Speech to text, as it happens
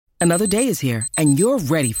Another day is here, and you're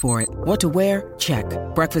ready for it. What to wear? Check.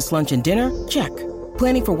 Breakfast, lunch, and dinner? Check.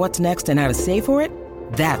 Planning for what's next and how to save for it?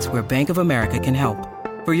 That's where Bank of America can help.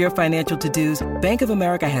 For your financial to-dos, Bank of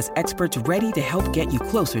America has experts ready to help get you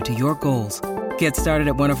closer to your goals. Get started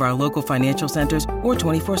at one of our local financial centers or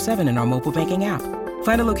 24/7 in our mobile banking app.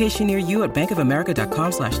 Find a location near you at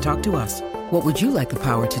bankofamerica.com/talktous. What would you like the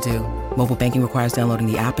power to do? Mobile banking requires downloading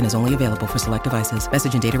the app and is only available for select devices.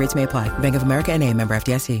 Message and data rates may apply. Bank of America N.A., member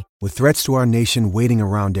FDIC. With threats to our nation waiting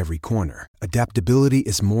around every corner, adaptability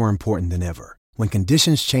is more important than ever. When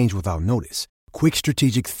conditions change without notice, quick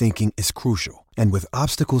strategic thinking is crucial. And with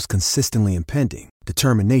obstacles consistently impending,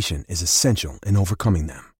 determination is essential in overcoming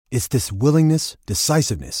them. It's this willingness,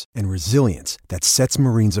 decisiveness, and resilience that sets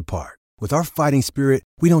Marines apart. With our fighting spirit,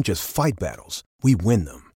 we don't just fight battles, we win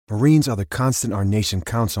them. Marines are the constant our nation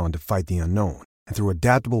counts on to fight the unknown. And through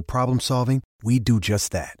adaptable problem solving, we do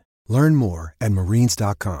just that. Learn more at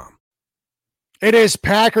marines.com. It is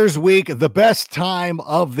Packers week, the best time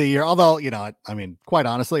of the year. Although, quite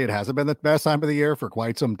honestly, it hasn't been the best time of the year for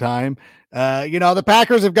quite some time. The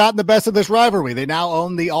Packers have gotten the best of this rivalry. They now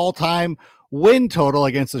own the all-time win total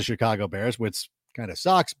against the Chicago Bears, which kind of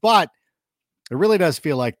sucks, but it really does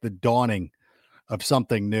feel like the dawning of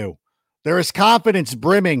something new. There is confidence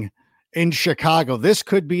brimming in Chicago. This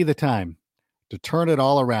could be the time to turn it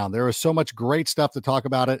all around. There is so much great stuff to talk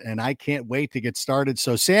about it, and I can't wait to get started.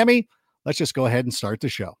 So, Sammy, let's just go ahead and start the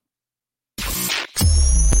show.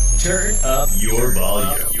 Turn up your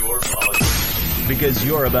volume. Because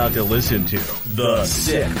you're about to listen to The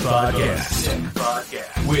Sick Podcast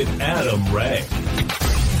with Adam Ray.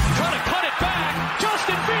 Trying to cut it back.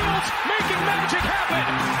 Justin Fields making magic happen.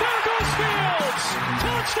 There goes Fields.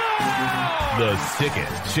 Touchdown! The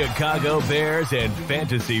sickest Chicago Bears and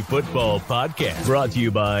fantasy football podcast. Brought to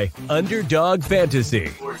you by Underdog Fantasy.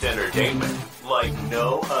 Sports entertainment like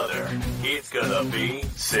no other. It's gonna be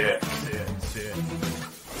sick.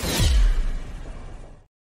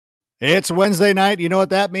 It's Wednesday night. You know what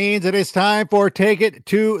that means. It is time for Take It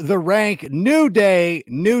to the Rank. New day,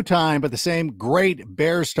 new time, but the same great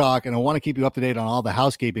Bears talk. And I want to keep you up to date on all the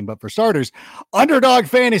housekeeping. But for starters, Underdog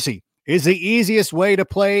Fantasy is the easiest way to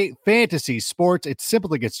play fantasy sports. It's simple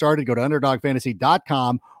to get started. Go to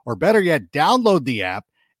underdogfantasy.com, or better yet, download the app,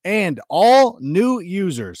 and all new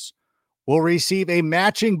users will receive a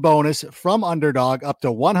matching bonus from Underdog up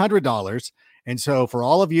to $100. And so for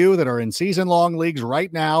all of you that are in season-long leagues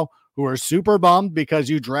right now who are super bummed because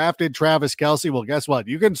you drafted Travis Kelce, well, guess what?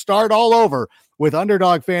 You can start all over with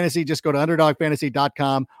Underdog Fantasy. Just go to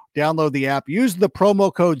underdogfantasy.com, download the app, use the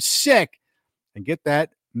promo code SICK, and get that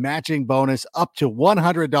matching bonus up to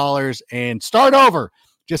 $100 and start over.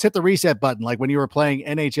 Just hit the reset button like when you were playing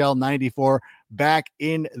NHL 94 back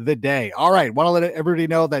in the day. All right, want to let everybody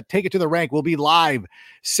know that Take It to the Rank will be live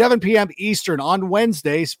 7 p.m. Eastern on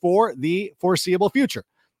Wednesdays for the foreseeable future.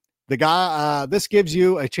 This gives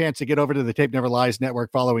you a chance to get over to the Tape Never Lies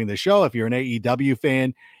network following the show. If you're an AEW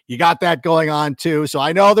fan, you got that going on too. So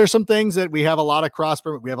I know there's some things that we have a lot of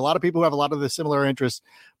we have a lot of people who have a lot of the similar interests,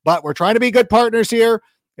 but we're trying to be good partners here.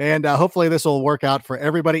 And hopefully this will work out for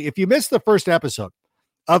everybody. If you missed the first episode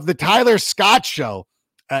of the Tyler Scott Show,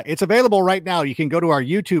 it's available right now. You can go to our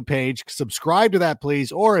YouTube page, subscribe to that,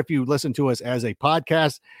 please. Or if you listen to us as a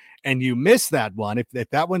podcast and you missed that one, if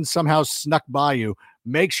that one somehow snuck by you,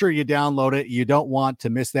 make sure you download it. You don't want to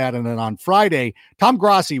miss that. And then on Friday, Tom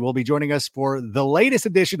Grossi will be joining us for the latest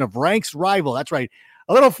edition of Ranks Rival. That's right.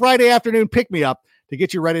 A little Friday afternoon pick-me-up to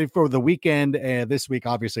get you ready for the weekend. This week,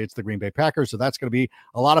 obviously, it's the Green Bay Packers, so that's going to be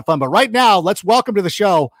a lot of fun. But right now, let's welcome to the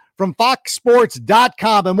show from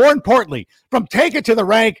FoxSports.com, and more importantly, from Take It to the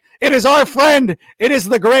Rank, it is our friend. It is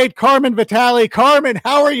the great Carmen Vitale. Carmen,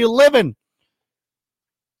 how are you living?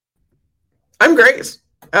 I'm great.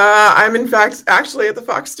 I'm in fact actually at the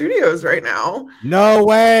Fox Studios right now. No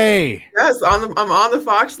way. Yes, I'm on the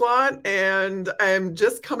Fox lot, and I'm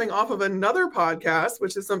just coming off of another podcast,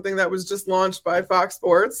 which is something that was just launched by Fox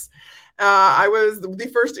Sports. I was the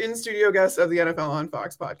first in-studio guest of the NFL on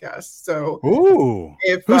Fox podcast. So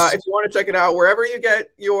if you want to check it out, wherever you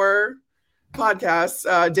get your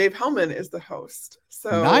podcasts, Dave Hellman is the host.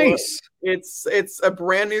 So nice. It's a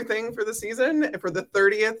brand new thing for the season, for the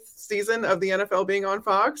 30th season of the NFL being on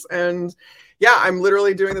Fox. And yeah, I'm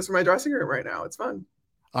literally doing this from my dressing room right now. It's fun.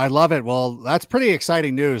 I love it. Well, that's pretty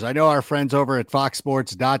exciting news. I know our friends over at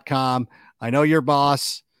FoxSports.com. I know your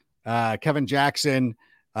boss, Kevin Jackson,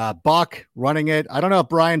 Buck running it. I don't know if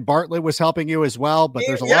Brian Bartlett was helping you as well, but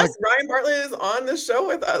there's a lot of... Brian Bartlett is on the show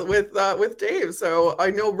with Dave. So I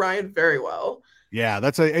know Brian very well. Yeah,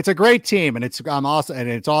 it's a great team, and it's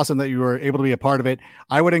awesome that you were able to be a part of it.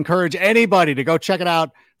 I would encourage anybody to go check it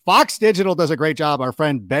out. Fox Digital does a great job. Our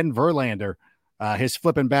friend Ben Verlander, his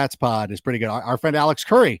Flippin' Bats pod is pretty good. Our friend Alex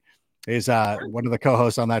Curry is one of the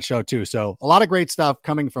co-hosts on that show too. So a lot of great stuff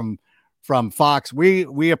coming from Fox.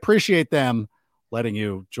 We appreciate them letting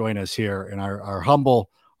you join us here in our humble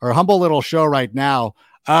little show right now.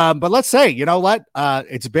 But let's say, you know what?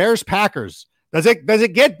 It's Bears Packers. Does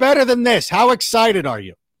it get better than this? How excited are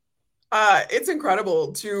you? It's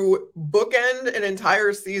incredible to bookend an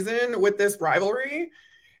entire season with this rivalry.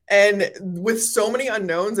 And with so many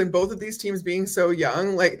unknowns and both of these teams being so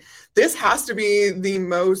young, like this has to be the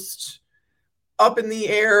most up in the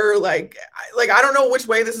air. Like I don't know which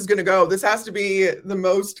way this is going to go. This has to be the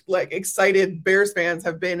most like excited Bears fans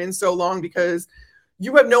have been in so long, because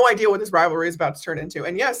you have no idea what this rivalry is about to turn into.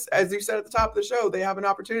 And yes, as you said at the top of the show, they have an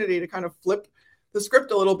opportunity to kind of flip the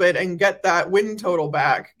script a little bit and get that win total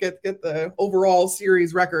back, get the overall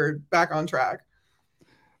series record back on track.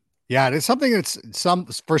 Yeah, it's something that's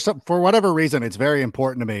for whatever reason, it's very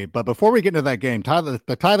important to me. But before we get into that game,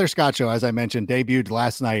 the Tyler Scott Show, as I mentioned, debuted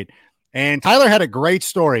last night. And Tyler had a great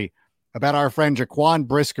story about our friend Jaquan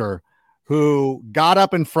Brisker, who got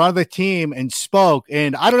up in front of the team and spoke.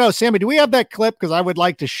 And I don't know, Sammy, do we have that clip? Because I would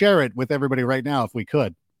like to share it with everybody right now if we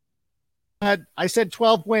could. I said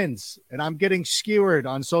 12 wins, and I'm getting skewered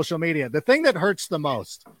on social media. The thing that hurts the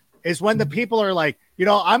most is when the people are like, you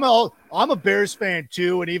know, I'm a Bears fan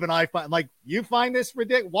too, and even I find like, you find this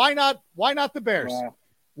ridiculous. Why not the Bears?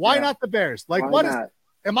 Why not the Bears? Like, what is?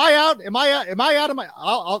 Am I out? Am I out of my?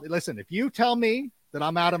 I'll listen. If you tell me that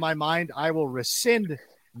I'm out of my mind, I will rescind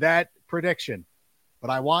that prediction. But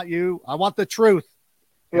I want the truth.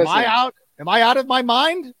 Am I out? Am I out of my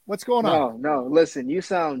mind? What's going on? No. Listen, you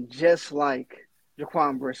sound just like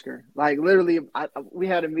Jaquan Brisker. Like literally, we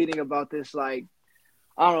had a meeting about this. Like,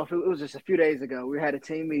 I don't know if it was just a few days ago. We had a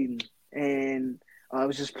team meeting, and it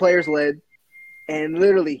was just players led. And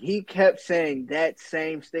literally, he kept saying that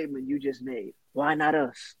same statement you just made. Why not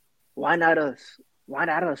us? Why not us? Why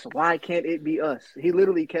not us? Why can't it be us? He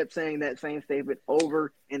literally kept saying that same statement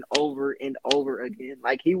over and over and over again.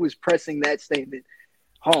 Like he was pressing that statement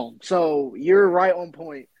home. So you're right on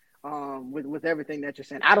point with everything that you're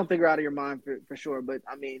saying. I don't think you're out of your mind for sure, but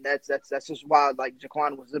I mean that's just why like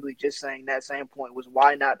Jaquan was literally just saying that same point was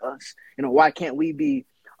why not us? You know, why can't we be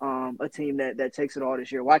a team that takes it all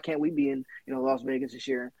this year? Why can't we be in Las Vegas this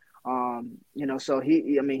year? So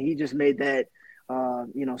he just made that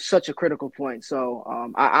such a critical point.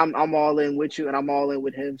 So I'm all in with you, and I'm all in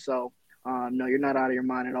with him. So no, you're not out of your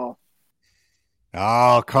mind at all.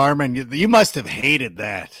 Oh, Carmen, you must have hated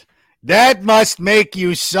that. That must make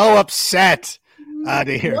you so upset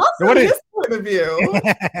to hear. Not from his point of view.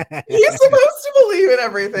 He's supposed to believe in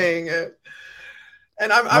everything.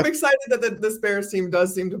 And I'm excited that this Bears team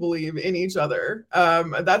does seem to believe in each other.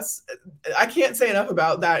 I can't say enough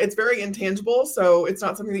about that. It's very intangible, so it's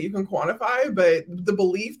not something that you can quantify, but the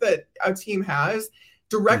belief that a team has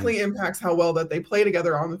directly impacts how well that they play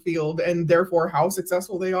together on the field and therefore how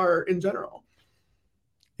successful they are in general.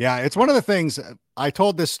 Yeah, it's one of the things I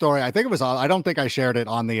told this story. I don't think I shared it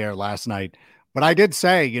on the air last night, but I did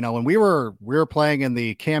say, when we were playing in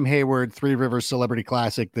the Cam Hayward Three Rivers Celebrity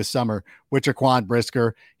Classic this summer with Jaquan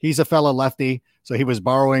Brisker. He's a fellow lefty, so he was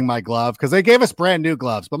borrowing my glove because they gave us brand new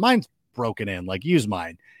gloves, but mine's broken in. Like, use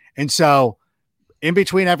mine. And so in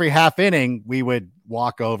between every half inning, we would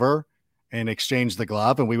walk over and exchange the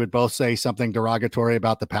glove, and we would both say something derogatory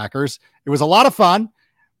about the Packers. It was a lot of fun.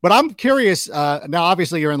 But I'm curious, now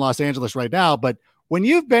obviously you're in Los Angeles right now, but when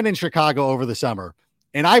you've been in Chicago over the summer,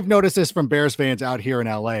 and I've noticed this from Bears fans out here in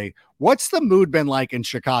LA, what's the mood been like in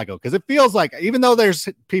Chicago? Because it feels like, even though there's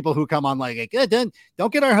people who come on like,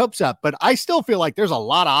 don't get our hopes up, but I still feel like there's a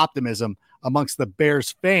lot of optimism amongst the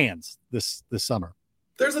Bears fans this summer.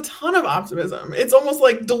 There's a ton of optimism. It's almost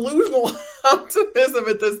like delusional optimism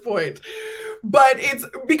at this point. But it's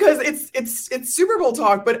because it's Super Bowl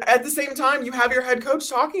talk, but at the same time, you have your head coach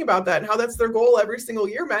talking about that and how that's their goal every single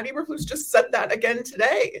year. Matt Eberflus just said that again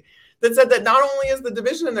today. That said that not only is the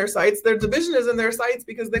division in their sights, their division is in their sights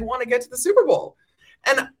because they want to get to the Super Bowl.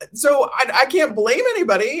 And so I can't blame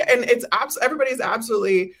anybody. And everybody's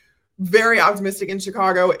absolutely very optimistic in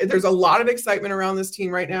Chicago. There's a lot of excitement around this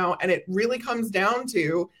team right now, and it really comes down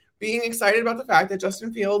to being excited about the fact that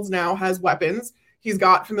Justin Fields now has weapons. He's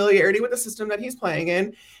got familiarity with the system that he's playing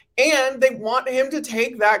in, and they want him to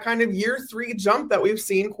take that kind of year 3 jump that we've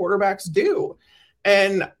seen quarterbacks do.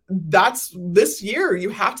 And that's this year.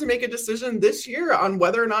 You have to make a decision this year on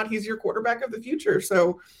whether or not he's your quarterback of the future.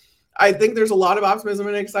 So I think there's a lot of optimism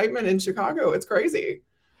and excitement in Chicago. It's crazy.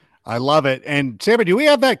 I love it. And Sammy, do we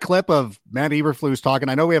have that clip of Matt Eberflus talking?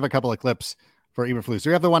 I know we have a couple of clips for Eberflus.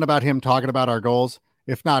 Do we have the one about him talking about our goals?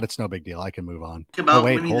 If not, it's no big deal. I can move on. About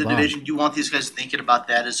winning the division, do you want these guys thinking about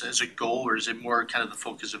that as a goal, or is it more kind of the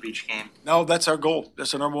focus of each game? No, that's our goal.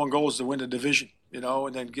 That's our number one goal, is to win the division, and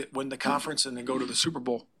then win the conference and then go to the Super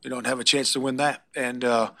Bowl, and have a chance to win that. And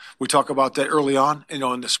we talk about that early on, in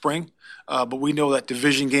the spring. But we know that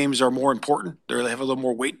division games are more important. They have a little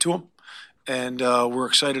more weight to them. And we're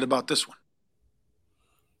excited about this one.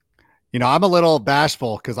 I'm a little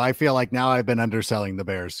bashful because I feel like now I've been underselling the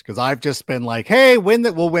Bears, because I've just been like, hey,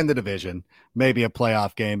 we'll win the division, maybe a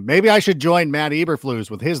playoff game. Maybe I should join Matt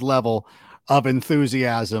Eberflus with his level of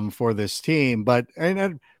enthusiasm for this team. But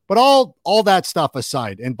all that stuff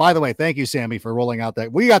aside, and by the way, thank you, Sammy, for rolling out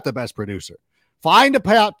that. We got the best producer. Find a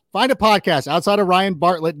podcast outside of Ryan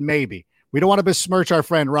Bartlett, maybe. We don't want to besmirch our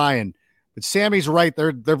friend Ryan, but Sammy's right.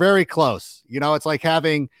 They're very close. It's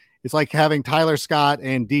like having Tyler Scott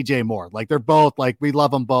and DJ Moore. Like, they're both, like, we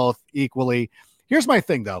love them both equally. Here's my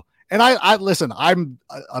thing, though. And I listen, I'm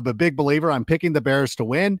a big believer. I'm picking the Bears to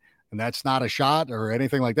win, and that's not a shot or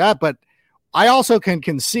anything like that. But I also can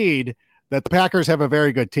concede that the Packers have a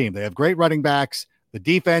very good team. They have great running backs. The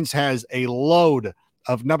defense has a load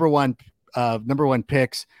of number one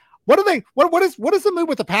picks. What is the move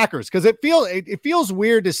with the Packers? Because it feels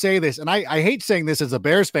weird to say this, and I hate saying this as a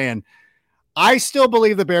Bears fan. I still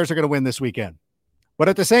believe the Bears are going to win this weekend, but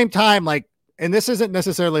at the same time, like, and this isn't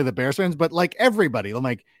necessarily the Bears fans, but like everybody, I'm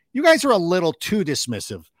like, you guys are a little too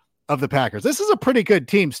dismissive of the Packers. This is a pretty good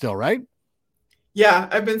team still, right? Yeah,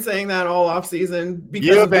 I've been saying that all off season because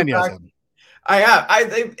you have been, yes. I have.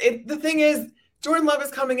 The thing is, Jordan Love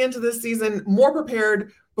is coming into this season more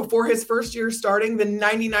prepared before his first year starting than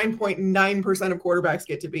 99.9% of quarterbacks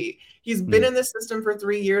get to be. He's been in this system for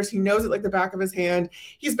 3 years. He knows it like the back of his hand.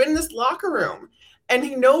 He's been in this locker room, and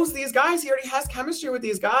he knows these guys. He already has chemistry with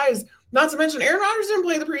these guys. Not to mention, Aaron Rodgers didn't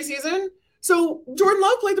play the preseason. So Jordan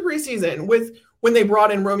Love played the preseason when they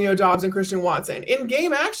brought in Romeo Doubs and Christian Watson. In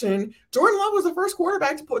game action, Jordan Love was the first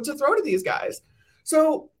quarterback to throw to these guys.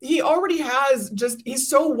 So he already has he's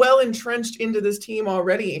so well entrenched into this team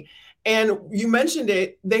already. And you mentioned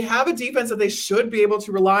it, they have a defense that they should be able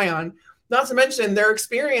to rely on. Not to mention their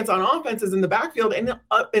experience on offenses in the backfield and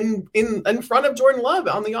in front of Jordan Love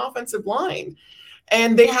on the offensive line.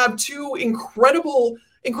 And they have two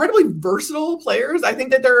incredibly versatile players. I think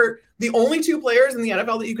that they're the only two players in the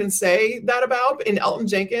NFL that you can say that about, in Elton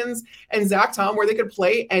Jenkins and Zach Tom, where they could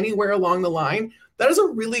play anywhere along the line. That is a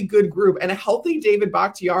really good group. And a healthy David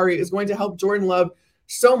Bakhtiari is going to help Jordan Love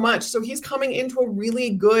so much. So he's coming into a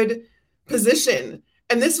really good position.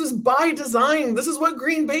 And this was by design. This is what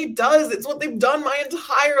Green Bay does. It's what they've done my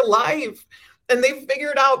entire life. And they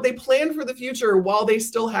figured out, they planned for the future while they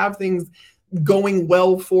still have things going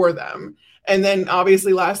well for them. And then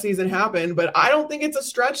obviously last season happened, but I don't think it's a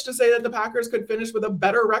stretch to say that the Packers could finish with a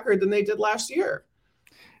better record than they did last year.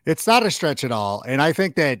 It's not a stretch at all. And I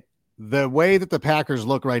think that the way that the Packers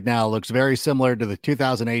look right now looks very similar to the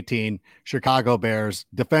 2018 Chicago Bears.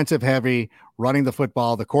 Defensive heavy, running the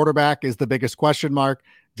football. The quarterback is the biggest question mark.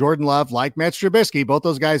 Jordan Love, like Mitch Trubisky, both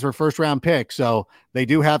those guys were first round picks. So they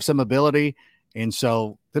do have some ability. And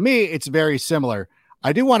so to me, it's very similar.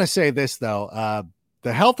 I do want to say this though.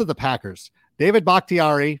 The health of the Packers. David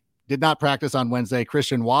Bakhtiari did not practice on Wednesday.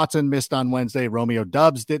 Christian Watson missed on Wednesday. Romeo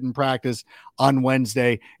Doubs didn't practice on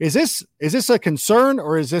Wednesday. Is this a concern,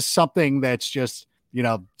 or is this something that's just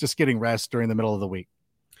getting rest during the middle of the week?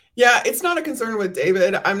 Yeah, it's not a concern with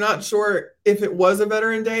David. I'm not sure if it was a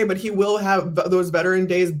veteran day, but he will have those veteran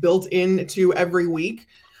days built into every week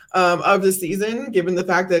of the season, given the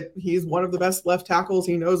fact that he's one of the best left tackles.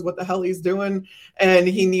 He knows what the hell he's doing, and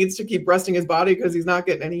he needs to keep resting his body because he's not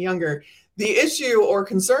getting any younger. The issue or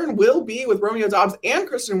concern will be with Romeo Doubs and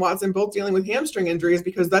Christian Watson both dealing with hamstring injuries,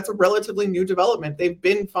 because that's a relatively new development. They've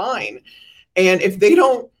been fine. And if they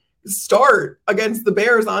don't start against the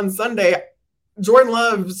Bears on Sunday, Jordan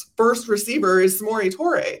Love's first receiver is Samori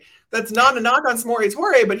Toure. That's not a knock on Samori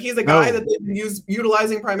Toure, but he's a guy that they've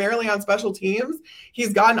utilizing primarily on special teams.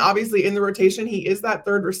 He's gotten obviously in the rotation. He is that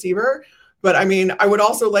third receiver. But I mean, I would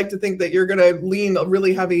also like to think that you're going to lean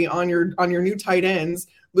really heavy on your new tight ends,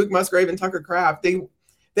 Luke Musgrave and Tucker Kraft.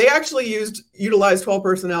 They actually utilized 12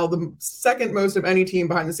 personnel, the second most of any team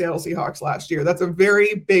behind the Seattle Seahawks last year. That's a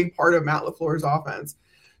very big part of Matt LaFleur's offense.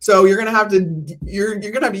 So you're gonna have to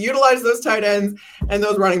utilize those tight ends and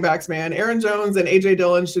those running backs, man. Aaron Jones and AJ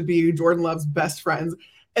Dillon should be Jordan Love's best friends,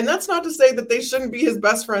 and that's not to say that they shouldn't be his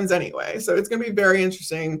best friends anyway. So it's gonna be very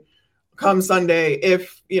interesting. come Sunday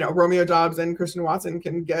if, Romeo Doubs and Christian Watson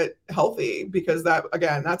can get healthy, because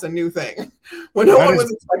that's a new thing when no one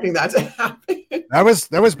was expecting that to happen.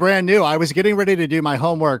 That was brand new. I was getting ready to do my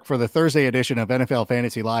homework for the Thursday edition of NFL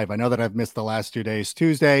Fantasy Live. I know that I've missed the last 2 days.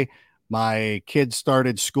 Tuesday, my kids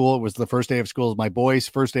started school. It was the first day of school, my boys'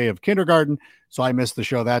 first day of kindergarten. So I missed the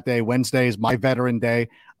show that day. Wednesday is my veteran day.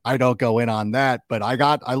 I don't go in on that, but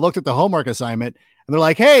I looked at the homework assignment and they're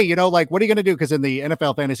like, hey, what are you going to do? Because in the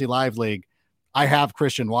NFL Fantasy Live League, I have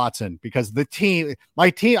Christian Watson because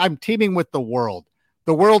I'm teaming with the world.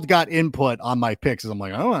 The world got input on my picks. I'm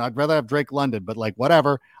like, oh, I'd rather have Drake London, but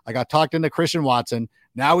whatever. I got talked into Christian Watson.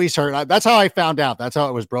 Now he's hurt. That's how I found out. That's how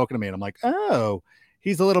it was broken to me. And I'm like, oh,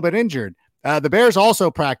 he's a little bit injured. The Bears also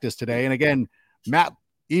practiced today. And again, Matt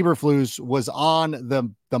Eberflus was on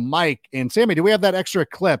the mic. And Sammy, do we have that extra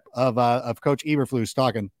clip of Coach Eberflus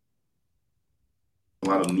talking? A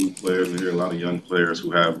lot of new players in here, a lot of young players who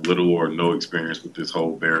have little or no experience with this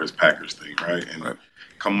whole Bears-Packers thing, right? And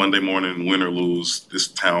come Monday morning, win or lose, this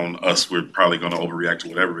town, we're probably going to overreact to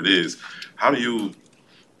whatever it is. How do you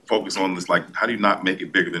focus on this? How do you not make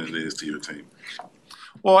it bigger than it is to your team?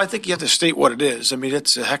 Well, I think you have to state what it is. I mean,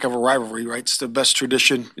 it's a heck of a rivalry, right? It's the best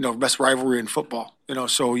tradition, best rivalry in football,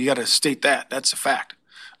 so you got to state that. That's a fact.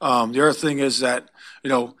 The other thing is that,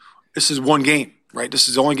 this is one game, right? This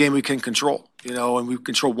is the only game we can control, and we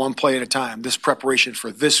control one play at a time. This preparation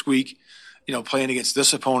for this week, playing against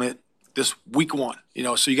this opponent, this week one,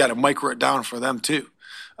 so you got to micro it down for them too.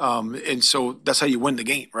 And so that's how you win the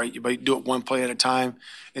game, right? You do it one play at a time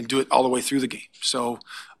and do it all the way through the game. So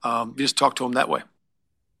you just talk to them that way.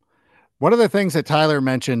 One of the things that Tyler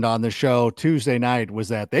mentioned on the show Tuesday night was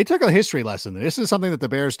that they took a history lesson. This is something that the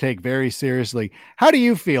Bears take very seriously. How do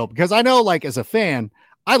you feel? Because I know, as a fan,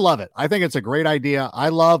 I love it. I think it's a great idea. I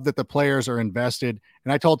love that the players are invested.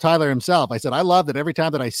 And I told Tyler himself, I said, I love that every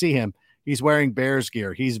time that I see him, he's wearing Bears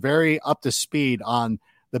gear. He's very up to speed on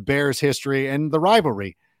the Bears history and the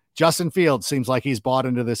rivalry. Justin Fields seems like he's bought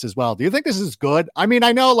into this as well. Do you think this is good? I mean,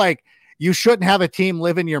 I know you shouldn't have a team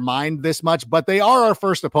live in your mind this much, but they are our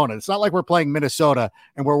first opponent. It's not like we're playing Minnesota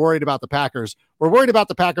and we're worried about the Packers. We're worried about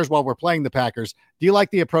the Packers while we're playing the Packers. Do you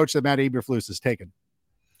like the approach that Matt Eberflus has taken?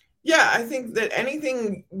 Yeah, I think that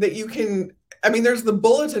anything that you can, there's the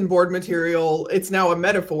bulletin board material. It's now a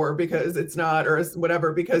metaphor because it's not, or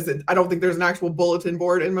whatever, because I don't think there's an actual bulletin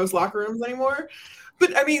board in most locker rooms anymore.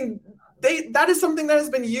 But that is something that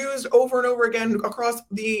has been used over and over again across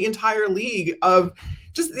the entire league, of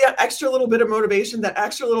just that extra little bit of motivation, that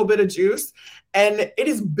extra little bit of juice. And it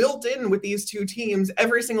is built in with these two teams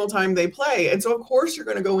every single time they play. And so, of course, you're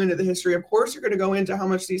going to go into the history. Of course, you're going to go into how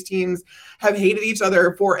much these teams have hated each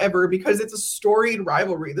other forever, because it's a storied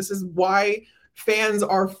rivalry. This is why fans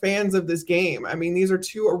are fans of this game. These are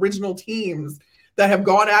two original teams that have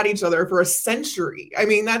gone at each other for a century.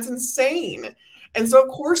 That's insane. And so, of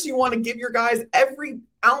course, you want to give your guys every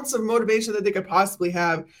ounce of motivation that they could possibly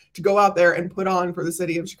have to go out there and put on for the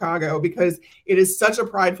city of Chicago, because it is such a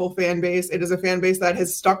prideful fan base. It is a fan base that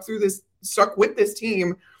has stuck with this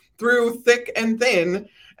team through thick and thin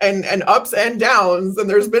and ups and downs. And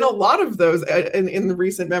there's been a lot of those in the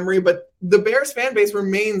recent memory, but the Bears fan base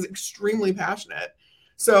remains extremely passionate.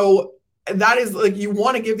 So that is you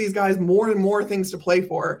want to give these guys more and more things to play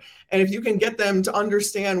for. And if you can get them to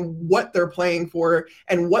understand what they're playing for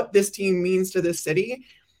and what this team means to this city,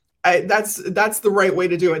 that's the right way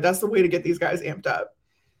to do it. That's the way to get these guys amped up.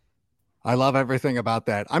 I love everything about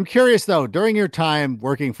that. I'm curious though, during your time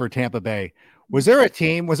working for Tampa Bay, was there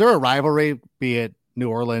a rivalry, be it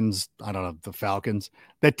New Orleans, I don't know, the Falcons,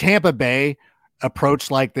 that Tampa Bay approach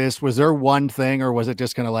like this? Was there one thing, or was it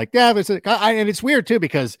just kind of and it's weird too,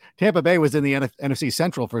 because Tampa Bay was in the NFC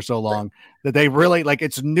Central for so long that they really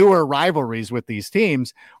it's newer rivalries with these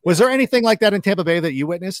teams. Was there anything like that in Tampa Bay that you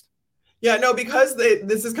witnessed? Yeah, no, because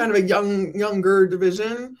this is kind of a younger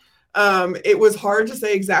division. It was hard to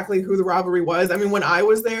say exactly who the rivalry was. When I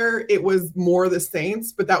was there, it was more the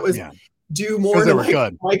Saints, but that was due more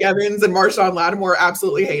to Mike Evans and Marshawn Lattimore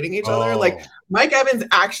absolutely hating each other. Mike Evans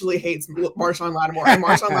actually hates Marshawn Lattimore, and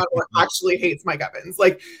Marshawn Lattimore actually hates Mike Evans.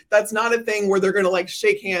 That's not a thing where they're going to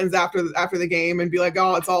shake hands after the game and be like,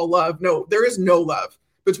 oh, it's all love. No, there is no love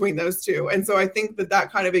between those two. And so I think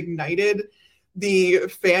that kind of ignited the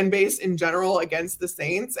fan base in general against the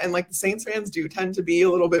Saints. And the Saints fans do tend to be a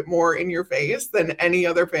little bit more in your face than any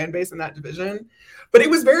other fan base in that division. But it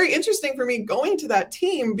was very interesting for me going to that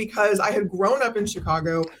team, because I had grown up in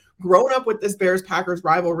Chicago, grown up with this Bears-Packers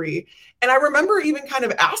rivalry. And I remember even kind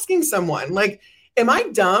of asking someone, am I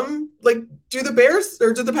dumb? Do the Bears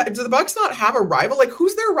or do the Bucs not have a rival?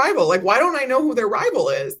 Who's their rival? Why don't I know who their rival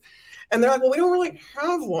is? And they're like, well, we don't really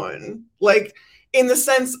have one, like in the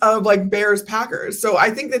sense of like Bears Packers. So I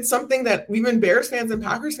think that's something that even Bears fans and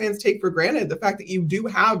Packers fans take for granted, the fact that you do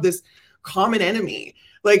have this common enemy.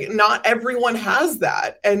 Like not everyone has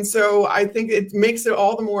that. And so I think it makes it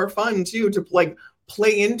all the more fun too, to like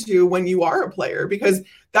play into when you are a player, because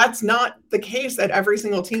that's not the case at every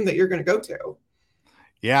single team that you're going to go to.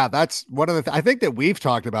 Yeah, that's one of the I think that we've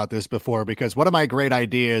talked about this before, because one of my great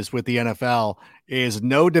ideas with the NFL is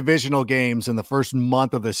no divisional games in the first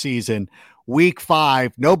month of the season. Week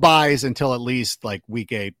 5, no buys until at least like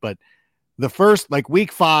week 8, but the first, like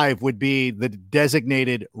week 5 would be the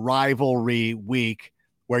designated rivalry week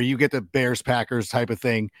where you get the Bears Packers type of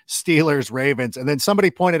thing, Steelers, Ravens. And then somebody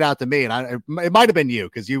pointed out to me, and it might've been you,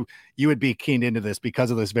 cause you would be keened into this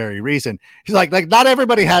because of this very reason. He's like not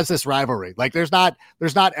everybody has this rivalry. Like there's not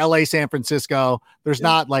LA, San Francisco. There's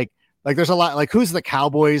not like there's a lot, like who's the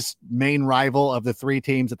Cowboys' main rival of the 3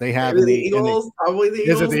 teams that they have? Maybe the Eagles, probably the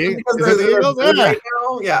Eagles. Is it the Eagles? Yeah. Right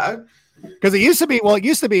now? Yeah. Because it used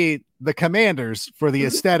to be the Commanders for the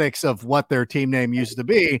aesthetics of what their team name used to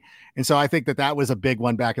be. And so I think that was a big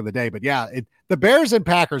one back in the day. But yeah, the Bears and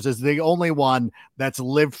Packers is the only one that's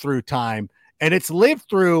lived through time. And it's lived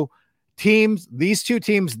through these 2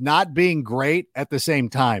 teams not being great at the same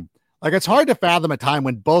time. Like it's hard to fathom a time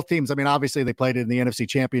when both teams, I mean, obviously they played in the NFC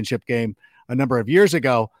Championship game a number of years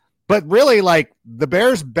ago, but really like the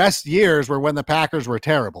Bears' best years were when the Packers were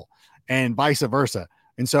terrible and vice versa.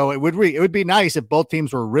 And so it would be nice if both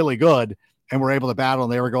teams were really good and were able to battle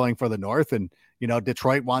and they were going for the North. And,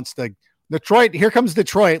 Detroit, here comes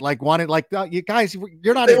Detroit, like wanted, like you guys,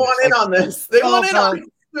 you're not. They want in on this. They want in on it.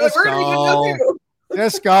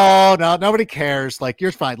 Just go. No, nobody cares. Like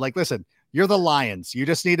you're fine. Like, listen, you're the Lions. You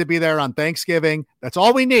just need to be there on Thanksgiving. That's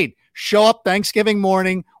all we need. Show up Thanksgiving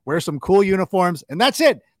morning, wear some cool uniforms, and that's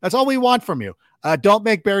it. That's all we want from you. Don't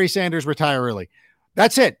make Barry Sanders retire early.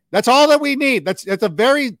 That's it. That's all that we need. That's a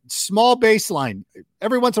very small baseline.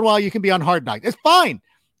 Every once in a while, you can be on Hard Knocks. It's fine.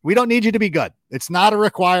 We don't need you to be good. It's not a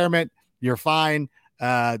requirement. You're fine.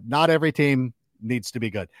 Not every team needs to be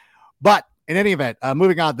good. But in any event,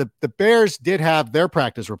 moving on, the Bears did have their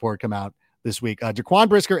practice report come out this week. Jaquan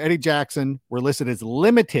Brisker, Eddie Jackson were listed as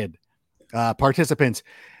limited participants.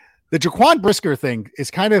 The Jaquan Brisker thing is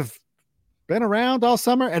kind of been around all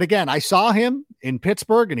summer. And again, I saw him in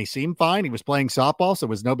Pittsburgh and he seemed fine. He was playing softball, so it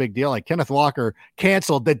was no big deal. Like Kenneth Walker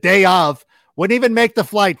canceled the day of, wouldn't even make the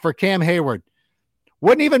flight for Cam Hayward.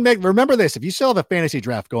 Remember this, if you still have a fantasy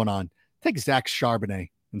draft going on, take Zach Charbonnet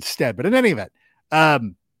instead. But in any event,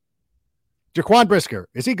 Jaquan Brisker,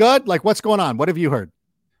 is he good? Like what's going on? What have you heard?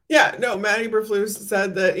 Yeah, no, Matty Eberflus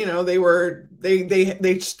said that,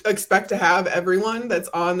 they expect to have everyone that's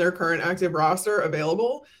on their current active roster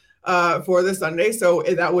available for this Sunday. So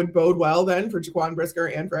that would bode well then for Jaquan Brisker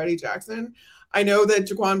and for Eddie Jackson. I know that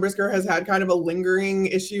Jaquan Brisker has had kind of a lingering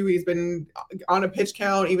issue. He's been on a pitch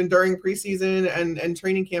count even during preseason and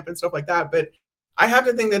training camp and stuff like that. But I have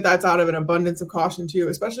to think that that's out of an abundance of caution too,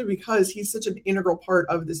 especially because he's such an integral part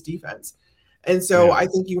of this defense. And so I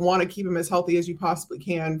think you want to keep him as healthy as you possibly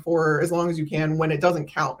can for as long as you can when it doesn't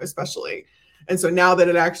count, especially. And so now that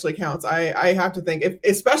it actually counts, I have to think,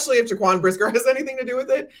 especially if Jaquan Brisker has anything to do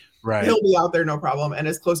with it, right, he'll be out there no problem and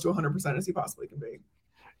as close to 100% as he possibly can be.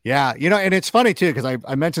 Yeah, and it's funny too, because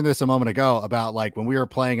I mentioned this a moment ago about like when we were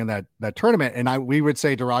playing in that tournament and we would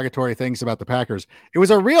say derogatory things about the Packers. It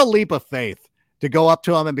was a real leap of faith to go up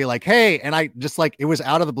to him and be like, hey, and I just like, it was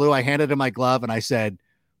out of the blue. I handed him my glove and I said,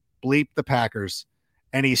 bleep the Packers.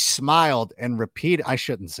 And he smiled and repeated, I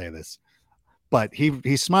shouldn't say this, but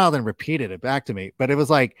he smiled and repeated it back to me. But it was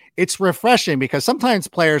like, it's refreshing because sometimes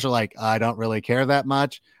players are like, I don't really care that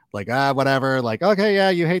much. Like, whatever. Like, okay, yeah,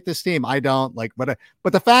 you hate this team. I don't like, but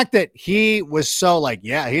the fact that he was so like,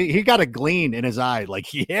 yeah, he got a gleam in his eye.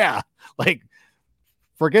 Like, yeah, like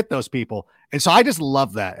forget those people. And so I just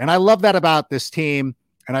love that. And I love that about this team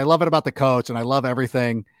and I love it about the coach and I love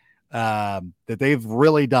everything that they've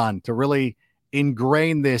really done to really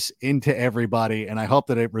ingrain this into everybody. And I hope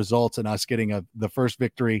that it results in us getting the first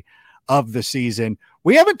victory of the season.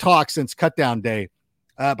 We haven't talked since cutdown day.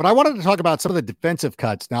 But I wanted to talk about some of the defensive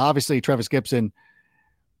cuts. Now, obviously, Travis Gibson,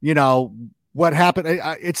 what happened?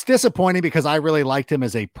 It's disappointing because I really liked him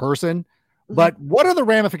as a person. But what are the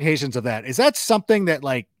ramifications of that? Is that something that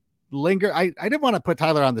like linger? I didn't want to put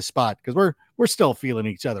Tyler on the spot because we're still feeling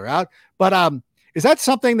each other out. But is that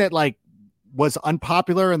something that like was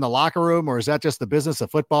unpopular in the locker room, or is that just the business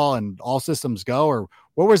of football and all systems go? Or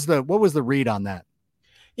what was the read on that?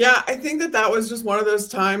 Yeah, I think that was just one of those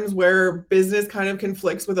times where business kind of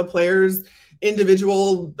conflicts with a player's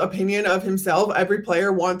individual opinion of himself. Every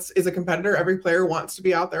player is a competitor. Every player wants to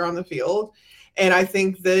be out there on the field. And I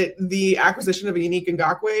think that the acquisition of Yannick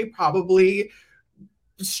Ngakoue probably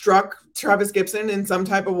struck Travis Gibson in some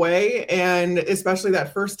type of way. And especially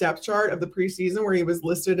that first depth chart of the preseason where he was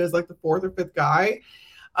listed as like the 4th or 5th guy.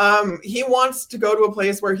 He wants to go to a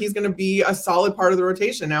place where he's going to be a solid part of the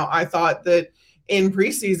rotation. Now, I thought that in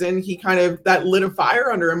preseason, he kind of that lit a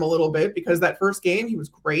fire under him a little bit because that first game, he was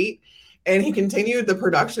great. And he continued the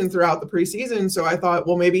production throughout the preseason. So I thought,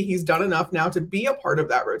 well, maybe he's done enough now to be a part of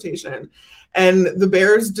that rotation. And the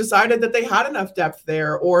Bears decided that they had enough depth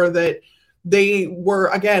there, or that they were,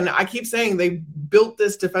 again, I keep saying they built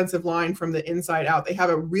this defensive line from the inside out. They have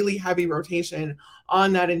a really heavy rotation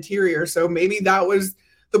on that interior. So maybe that was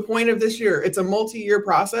the point of this year. It's a multi-year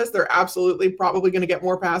process. They're absolutely probably going to get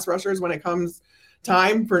more pass rushers when it comes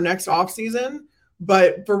time for next offseason.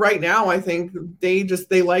 But for right now, I think they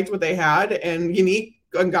liked what they had, and Yannick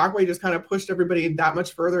Ngakoue just kind of pushed everybody that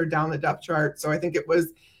much further down the depth chart. So I think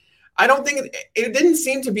I don't think it didn't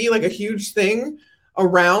seem to be like a huge thing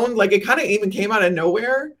around, like it kind of even came out of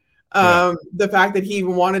nowhere. The fact that he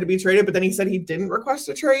even wanted to be traded, but then he said he didn't request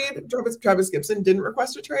a trade. Travis Gibson didn't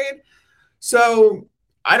request a trade. So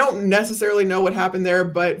I don't necessarily know what happened there,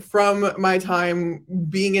 but from my time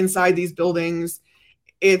being inside these buildings,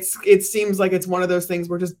 it seems like it's one of those things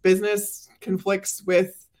where just business conflicts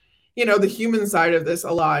with, the human side of this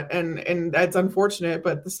a lot. And that's unfortunate,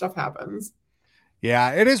 but the stuff happens.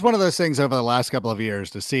 Yeah, it is one of those things over the last couple of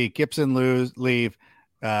years to see Gibson leave.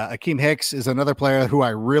 Akeem Hicks is another player who I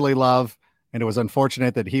really love, and it was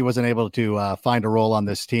unfortunate that he wasn't able to find a role on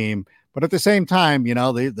this team. But at the same time,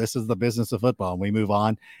 this is the business of football, and we move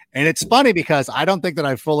on. And it's funny because I don't think that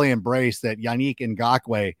I fully embraced that Yannick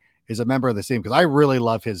Ngakoue is a member of the team, because I really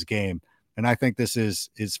love his game, and I think this is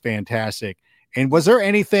fantastic. And was there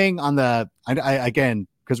anything on again,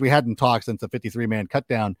 because we hadn't talked since the 53-man cut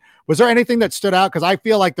down, was there anything that stood out? Because I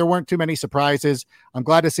feel like there weren't too many surprises. I'm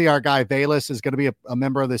glad to see our guy Velus is going to be a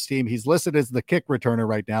member of this team. He's listed as the kick returner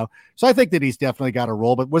right now, so I think that he's definitely got a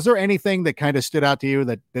role. But was there anything that kind of stood out to you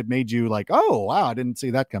that made you like, oh, wow, I didn't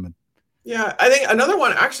see that coming? Yeah, I think another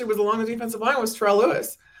one actually was along the defensive line was Terrell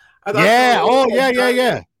Lewis. I thought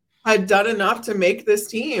yeah. Had done enough to make this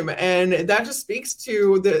team, and that just speaks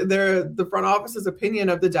to the front office's opinion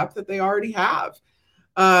of the depth that they already have.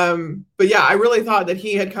 But yeah, I really thought that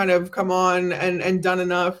he had kind of come on and done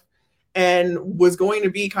enough and was going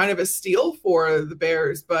to be kind of a steal for the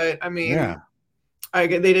Bears. But I mean,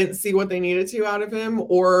 they didn't see what they needed to out of him.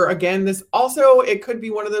 Or again, it could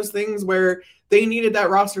be one of those things where they needed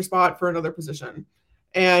that roster spot for another position.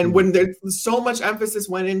 And when there's so much emphasis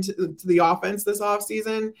went into the offense this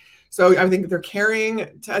offseason, so I think they're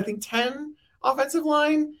carrying 10 offensive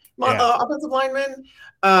linemen, because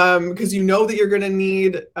that you're going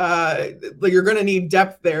to need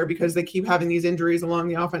depth there because they keep having these injuries along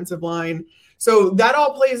the offensive line. So that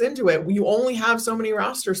all plays into it. You only have so many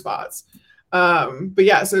roster spots. But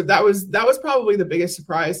yeah, so that was probably the biggest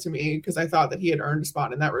surprise to me, because I thought that he had earned a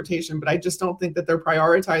spot in that rotation, but I just don't think that they're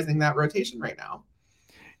prioritizing that rotation right now.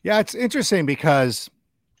 Yeah, it's interesting because,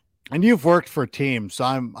 and you've worked for teams, so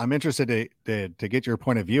I'm interested to get your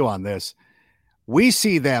point of view on this. We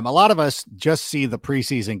see them, a lot of us just see the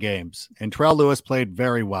preseason games, and Terrell Lewis played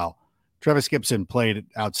very well. Travis Gibson played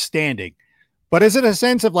outstanding. But is it a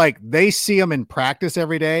sense of like they see them in practice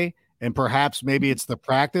every day, and perhaps maybe it's the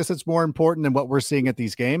practice that's more important than what we're seeing at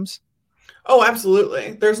these games? Oh,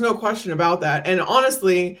 absolutely. There's no question about that. And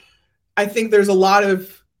honestly, I think there's a lot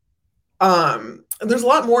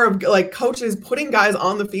more of like coaches putting guys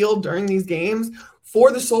on the field during these games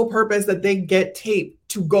for the sole purpose that they get tape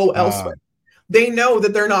to go elsewhere. They know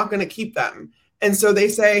that they're not going to keep them. And so they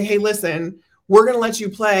say, hey, listen, we're going to let you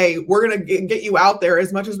play. We're going to get you out there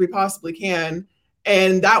as much as we possibly can.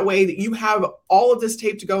 And that way that you have all of this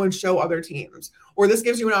tape to go and show other teams, or this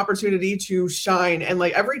gives you an opportunity to shine. And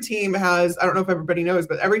like every team has, I don't know if everybody knows,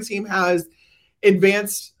 but every team has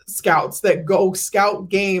advanced scouts that go scout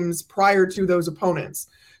games prior to those opponents.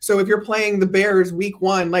 So if you're playing the Bears week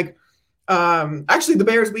 1, actually the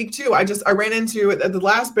Bears week 2, I ran into at the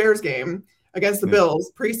last Bears game against the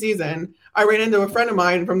Bills preseason, I ran into a friend of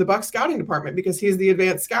mine from the Bucs scouting department because he's the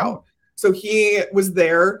advanced scout. So he was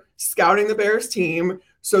there scouting the Bears team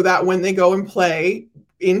so that when they go and play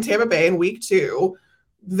in Tampa Bay in week 2,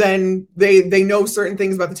 then they know certain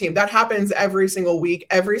things about the team. That happens every single week.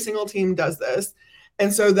 Every single team does this.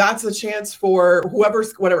 And so that's a chance for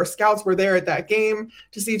whatever scouts were there at that game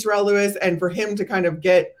to see Terrell Lewis and for him to kind of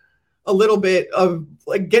get a little bit of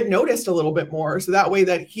like get noticed a little bit more. So that way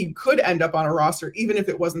that he could end up on a roster, even if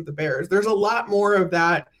it wasn't the Bears. There's a lot more of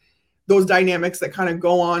that, those dynamics that kind of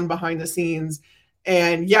go on behind the scenes.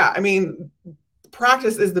 And yeah, I mean,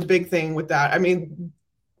 practice is the big thing with that. I mean,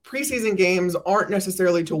 preseason games aren't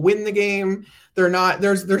necessarily to win the game. They're not,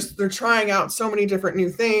 they're trying out so many different new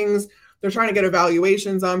things. They're trying to get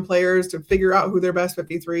evaluations on players to figure out who their best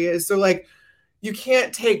 53 is. So like, you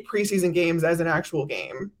can't take preseason games as an actual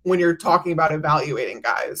game when you're talking about evaluating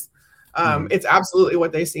guys. It's absolutely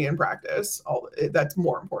what they see in practice. That's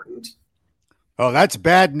more important. Oh, that's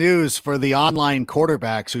bad news for the online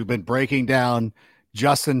quarterbacks who've been breaking down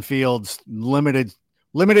Justin Fields' limited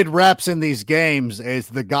reps in these games is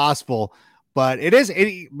the gospel. But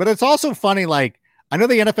but it's also funny. Like, I know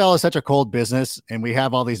the NFL is such a cold business and we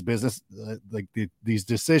have all these these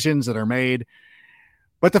decisions that are made.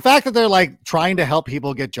 But the fact that they're like trying to help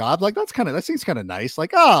people get jobs, like that seems kind of nice.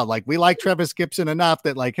 Like, like we like Travis Gibson enough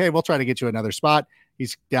that like, hey, we'll try to get you another spot.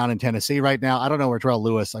 He's down in Tennessee right now. I don't know where Terrell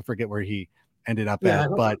Lewis, I forget where he ended up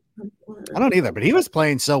at, but I don't either, but he was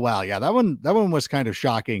playing so well. Yeah. That one was kind of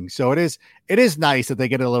shocking. So it is nice that they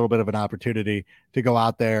get a little bit of an opportunity to go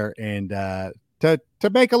out there and to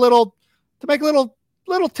make a little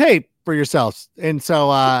tape for yourselves. And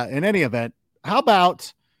so in any event, how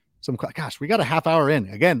about we got a half hour in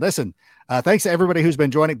again. Listen, thanks to everybody who's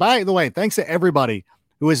been joining. By the way, thanks to everybody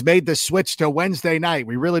who has made the switch to Wednesday night.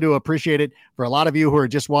 We really do appreciate it. For a lot of you who are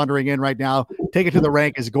just wandering in right now, Take It to the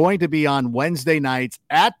Rank is going to be on Wednesday nights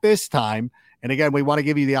at this time. And again, we want to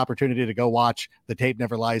give you the opportunity to go watch the Tape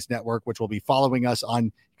Never Lies Network, which will be following us on.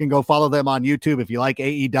 You can go follow them on YouTube. If you like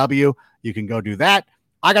AEW, you can go do that.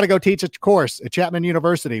 I got to go teach a course at Chapman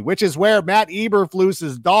University, which is where Matt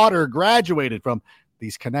Eberflus's daughter graduated from.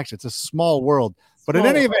 These connections, it's a small world, but in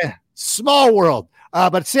any event, small world.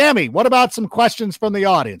 But Sammy, what about some questions from the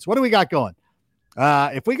audience? What do we got going?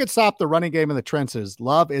 If we could stop the running game in the trenches,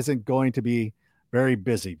 Love isn't going to be very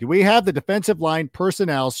busy. Do we have the defensive line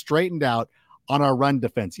personnel straightened out on our run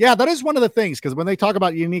defense? Yeah, that is one of the things, because when they talk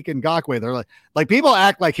about Yannick Ngakoue, they're like people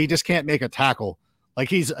act like he just can't make a tackle, like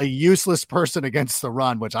he's a useless person against the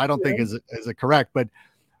run, which I don't think is correct. But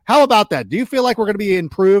how about that? Do you feel like we're going to be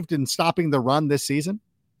improved in stopping the run this season?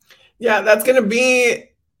 Yeah, that's going to be,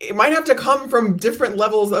 it might have to come from different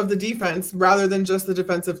levels of the defense rather than just the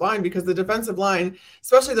defensive line, because the defensive line,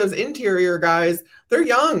 especially those interior guys, they're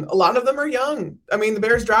young. A lot of them are young. I mean, the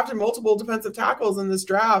Bears drafted multiple defensive tackles in this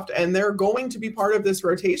draft, and they're going to be part of this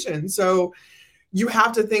rotation. So you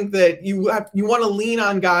have to think that you want to lean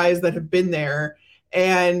on guys that have been there.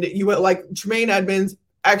 And you would like Tremaine Edmonds,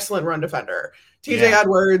 excellent run defender. TJ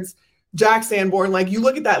Edwards, Jack Sanborn, like you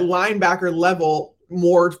look at that linebacker level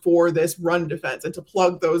more for this run defense and to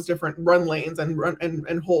plug those different run lanes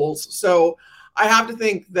and holes. So I have to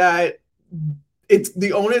think that it's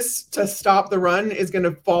the onus to stop the run is going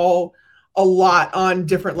to fall a lot on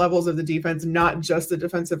different levels of the defense, not just the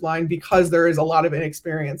defensive line, because there is a lot of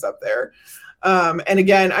inexperience up there. And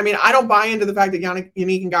again, I mean, I don't buy into the fact that Yannick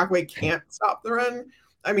Ngakoue can't stop the run.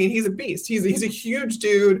 I mean, he's a beast. He's a huge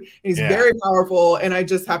dude. And he's very powerful. And I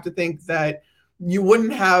just have to think that you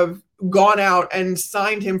wouldn't have gone out and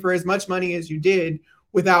signed him for as much money as you did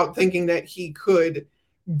without thinking that he could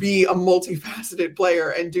be a multifaceted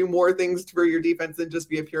player and do more things for your defense than just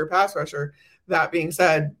be a pure pass rusher. That being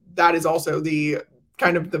said, that is also the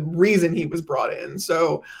kind of the reason he was brought in.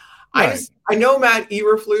 So I know Matt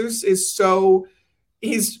Eberflus is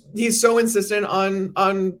he's so insistent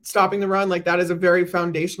on stopping the run. Like that is a very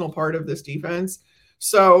foundational part of this defense.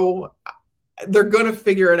 So they're going to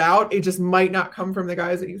figure it out. It just might not come from the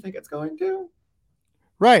guys that you think it's going to.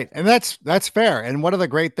 Right. And that's fair. And one of the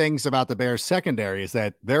great things about the Bears secondary is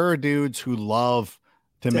that there are dudes who love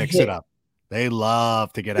to mix it up. They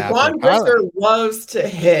love to get after it. Jaquan Brisker loves to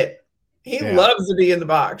hit. He loves to be in the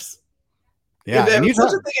box. Yeah. If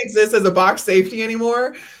such a thing exists as a box safety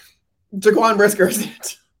anymore, Jaquan Brisker is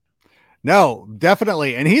it. No,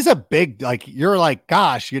 definitely. And he's a big, like, you're like,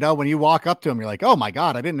 gosh, when you walk up to him, you're like, oh my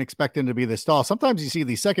God, I didn't expect him to be this tall. Sometimes you see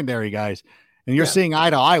these secondary guys and you're seeing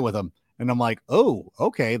eye to eye with them. And I'm like, oh,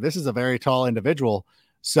 okay, this is a very tall individual.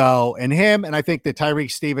 So, and him, and I think that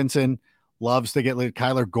Tyreek Stevenson loves to get loose.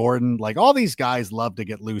 Kyler Gordon, like all these guys love to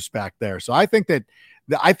get loose back there. So I think that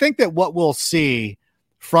what we'll see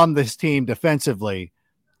from this team defensively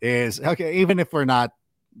is, okay, even if we're not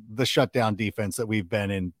the shutdown defense that we've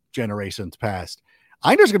been in generations past, I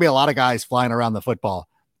think there's going to be a lot of guys flying around the football.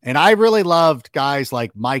 And I really loved guys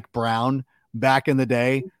like Mike Brown back in the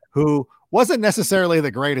day, who wasn't necessarily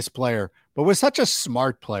the greatest player, but was such a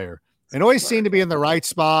smart player and always seemed to be in the right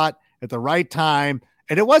spot at the right time.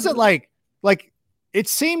 And it wasn't like it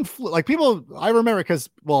seemed like people, I remember because,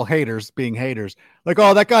 well, haters being haters, like,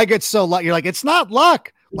 oh, that guy gets so lucky. You're like, it's not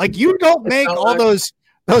luck. Like, you don't make all those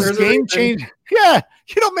game change. Yeah.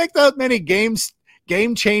 You don't make that many game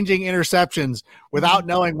changing interceptions without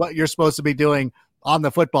knowing what you're supposed to be doing on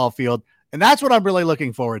the football field. And that's what I'm really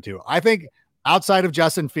looking forward to. I think outside of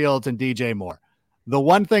Justin Fields and DJ Moore, the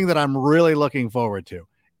one thing that I'm really looking forward to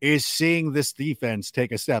is seeing this defense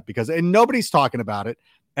take a step and nobody's talking about it.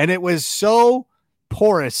 And it was so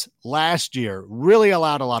porous last year, really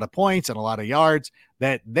allowed a lot of points and a lot of yards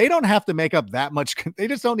that they don't have to make up that much. They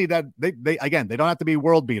just don't need that. They don't have to be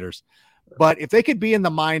world beaters, but if they could be in the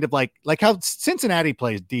mind of like how Cincinnati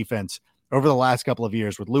plays defense over the last couple of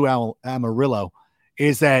years with Lou Amarillo,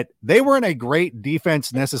 is that they weren't a great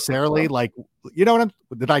defense necessarily. Like, you know what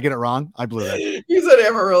did I get it wrong? I blew it. You said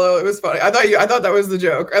Amarillo. It was funny. I thought that was the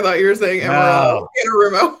joke. I thought you were saying Amarillo.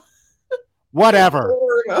 Anarumo. Whatever.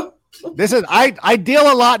 This is, I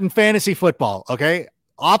deal a lot in fantasy football. Okay.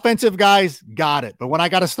 Offensive guys got it. But when I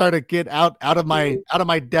got to start to get out of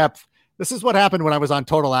my depth, this is what happened when I was on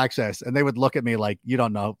Total Access, and they would look at me like, you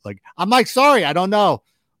don't know. Like, I'm like, sorry, I don't know.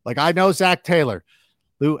 Like, I know Zach Taylor,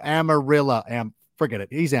 Lou Amarillo, forget it.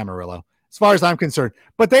 He's Amarillo as far as I'm concerned,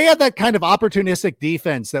 but they had that kind of opportunistic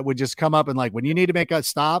defense that would just come up and like, when you need to make a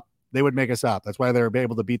stop, they would make a stop. That's why they were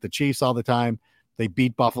able to beat the Chiefs all the time. They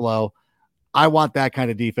beat Buffalo. I want that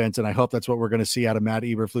kind of defense. And I hope that's what we're going to see out of Matt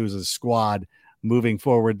Eberflus's squad moving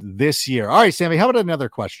forward this year. All right, Sammy, how about another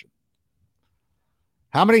question?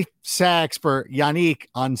 How many sacks for Yannick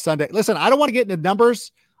on Sunday? Listen, I don't want to get into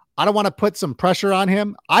numbers. I don't want to put some pressure on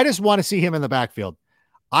him. I just want to see him in the backfield.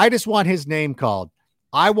 I just want his name called.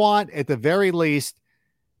 I want, at the very least,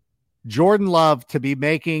 Jordan Love to be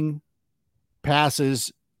making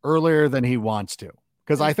passes earlier than he wants to,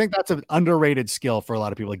 because I think that's an underrated skill for a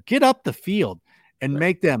lot of people. Like, get up the field and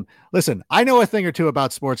make them. Listen, I know a thing or two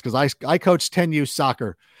about sports because I coach 10U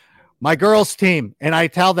soccer, my girls team, and I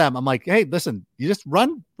tell them, I'm like, hey, listen, you just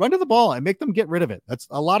run to the ball and make them get rid of it. That's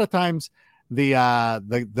a lot of times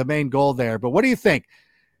the main goal there. But what do you think?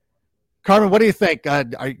 Carmen, what do you think?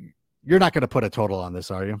 You're not going to put a total on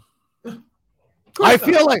this, are you? I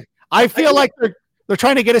feel like they're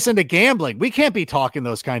trying to get us into gambling. We can't be talking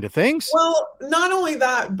those kind of things. Well, not only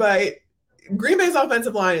that, but Green Bay's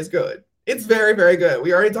offensive line is good. It's very, very good.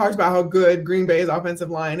 We already talked about how good Green Bay's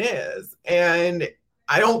offensive line is. And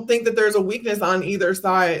I don't think that there's a weakness on either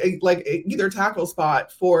side, like either tackle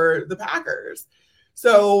spot for the Packers.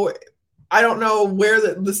 So I don't know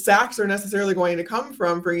where the sacks are necessarily going to come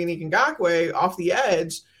from for Yannick Ngakoue off the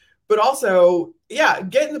edge, but also, yeah,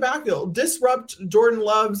 get in the backfield, disrupt Jordan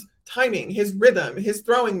Love's timing, his rhythm, his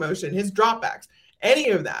throwing motion, his dropbacks, any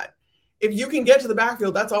of that. If you can get to the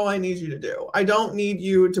backfield, that's all I need you to do. I don't need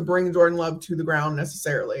you to bring Jordan Love to the ground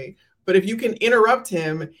necessarily, but if you can interrupt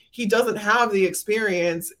him, he doesn't have the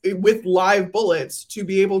experience with live bullets to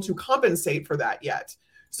be able to compensate for that yet.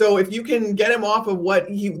 So if you can get him off of what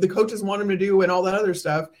the coaches want him to do and all that other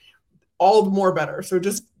stuff, all the more better. So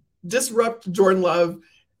just disrupt Jordan Love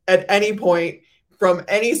at any point from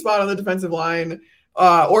any spot on the defensive line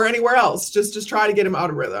or anywhere else. Just try to get him out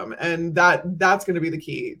of rhythm. And that's going to be the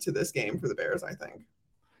key to this game for the Bears, I think.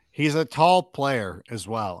 He's a tall player as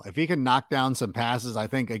well. If he can knock down some passes, I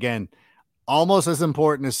think, again, almost as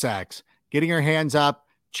important as sacks, getting your hands up,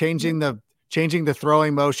 changing the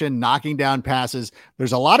throwing motion, knocking down passes.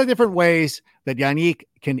 There's a lot of different ways that Yannick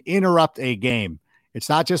can interrupt a game. It's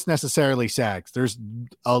not just necessarily sacks. There's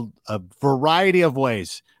a variety of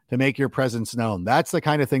ways to make your presence known. That's the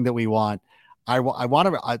kind of thing that we want.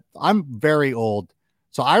 I'm very old,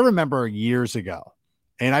 so I remember years ago,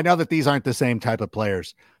 and I know that these aren't the same type of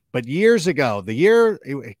players, but years ago,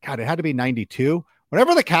 it had to be 92.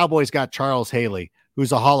 Whenever the Cowboys got Charles Haley,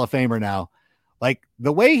 who's a Hall of Famer now, like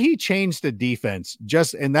the way he changed the defense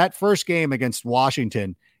just in that first game against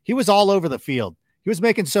Washington, he was all over the field. He was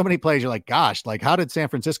making so many plays. You're like, gosh, like how did San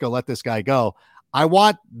Francisco let this guy go? I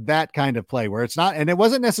want that kind of play where it's not, and it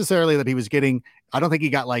wasn't necessarily that he was getting, I don't think he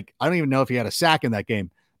got I don't even know if he had a sack in that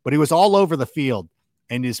game, but he was all over the field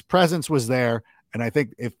and his presence was there. And I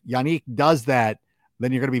think if Yannick does that,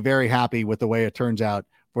 then you're going to be very happy with the way it turns out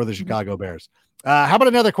for the Chicago Bears. How about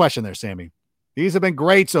another question there, Sammy? These have been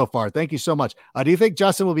great so far. Thank you so much. Do you think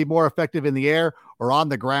Justin will be more effective in the air or on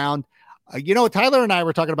the ground? Tyler and I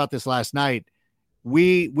were talking about this last night.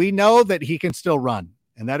 We know that he can still run,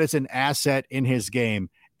 and that is an asset in his game.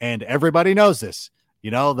 And everybody knows this.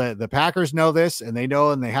 The Packers know this, and they know,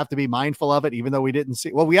 and they have to be mindful of it, even though we didn't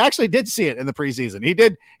see. Well, we actually did see it in the preseason. He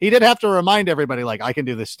did have to remind everybody, like, I can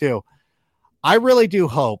do this too. I really do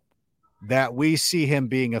hope that we see him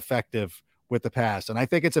being effective with the pass. And I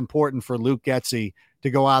think it's important for Luke Getsy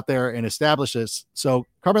to go out there and establish this. So,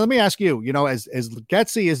 Carmen, let me ask you, as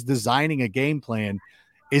Getsy is designing a game plan,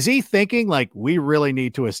 is he thinking like we really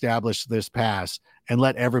need to establish this pass and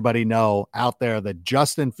let everybody know out there that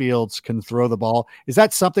Justin Fields can throw the ball? Is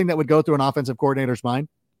that something that would go through an offensive coordinator's mind?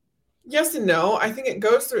 Yes and no. I think it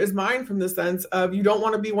goes through his mind from the sense of you don't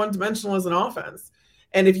want to be one-dimensional as an offense.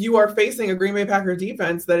 And if you are facing a Green Bay Packers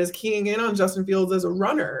defense that is keying in on Justin Fields as a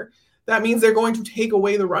runner, that means they're going to take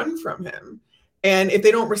away the run from him. And if they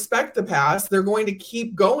don't respect the pass, they're going to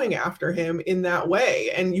keep going after him in that way.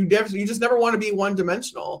 And you just never want to be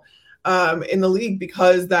one-dimensional in the league,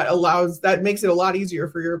 because that makes it a lot easier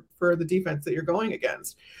for the defense that you're going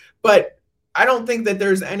against. But I don't think that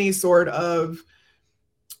there's any sort of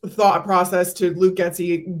thought process to Luke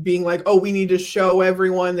Getsy being like, oh, we need to show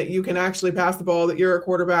everyone that you can actually pass the ball, that you're a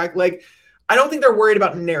quarterback. Like, I don't think they're worried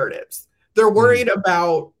about narratives. They're worried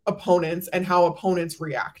about opponents and how opponents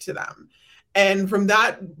react to them. And from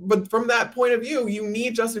that point of view, you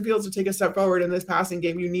need Justin Fields to take a step forward in this passing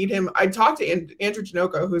game. You need him. I talked to Andrew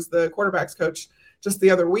Tinoco, who's the quarterback's coach, just the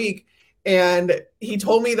other week, and he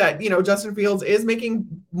told me that, Justin Fields is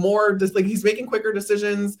making he's making quicker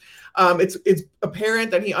decisions. It's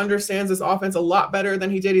apparent that he understands this offense a lot better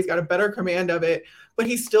than he did. He's got a better command of it, but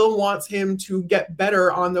he still wants him to get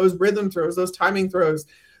better on those rhythm throws, those timing throws,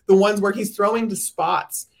 the ones where he's throwing to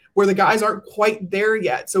spots where the guys aren't quite there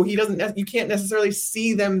yet. So you can't necessarily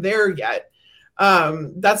see them there yet.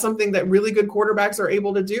 That's something that really good quarterbacks are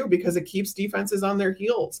able to do because it keeps defenses on their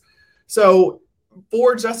heels. So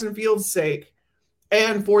for Justin Fields' sake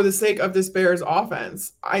and for the sake of this Bears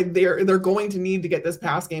offense, they're going to need to get this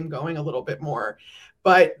pass game going a little bit more.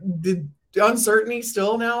 But the uncertainty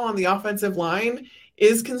still now on the offensive line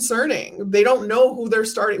is concerning. They don't know who they're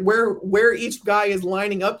starting, where each guy is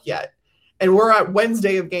lining up yet. And we're at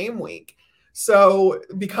Wednesday of game week. So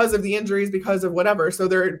because of the injuries, because of whatever. So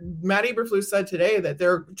Matt Eberflus said today that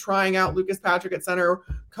they're trying out Lucas Patrick at center,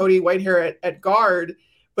 Cody Whitehair at guard,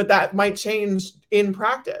 but that might change in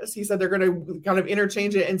practice. He said they're going to kind of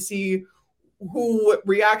interchange it and see who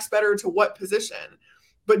reacts better to what position.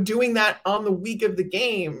 But doing that on the week of the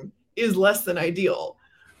game is less than ideal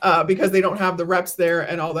because they don't have the reps there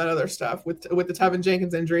and all that other stuff. With the Tevin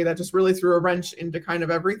Jenkins injury, that just really threw a wrench into kind of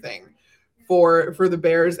everything for the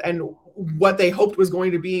Bears and what they hoped was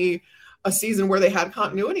going to be a season where they had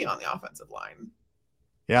continuity on the offensive line.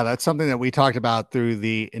 Yeah, that's something that we talked about through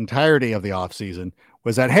the entirety of the offseason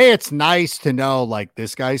was that, hey, it's nice to know like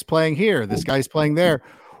this guy's playing here, this guy's playing there.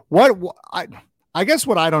 I guess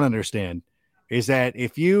what I don't understand is that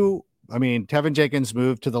Tevin Jenkins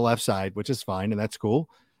moved to the left side, which is fine, and that's cool.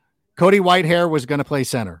 Cody Whitehair was going to play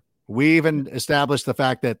center. We even established the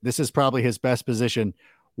fact that this is probably his best position.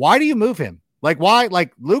 Why do you move him? Like, why?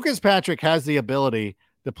 Like, Lucas Patrick has the ability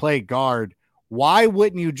to play guard. Why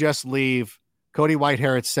wouldn't you just leave Cody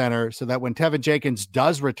Whitehair at center so that when Tevin Jenkins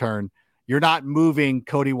does return, you're not moving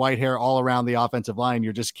Cody Whitehair all around the offensive line.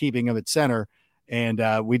 You're just keeping him at center, and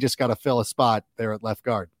we just got to fill a spot there at left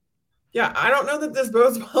guard. Yeah, I don't know that this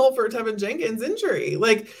bodes well for Tevin Jenkins' injury.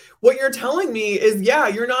 Like, what you're telling me is, yeah,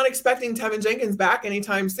 you're not expecting Tevin Jenkins back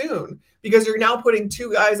anytime soon because you're now putting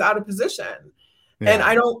two guys out of position. Yeah. And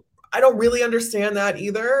I don't really understand that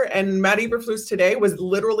either. And Matt Eberflus today was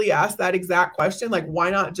literally asked that exact question, like,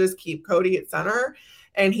 why not just keep Cody at center?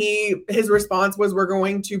 And his response was, we're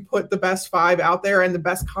going to put the best five out there and the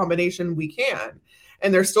best combination we can.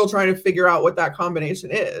 And they're still trying to figure out what that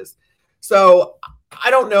combination is. So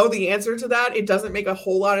I don't know the answer to that. It doesn't make a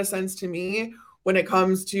whole lot of sense to me when it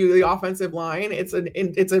comes to the offensive line. It's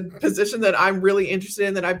a position that I'm really interested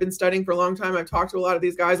in, that I've been studying for a long time. I've talked to a lot of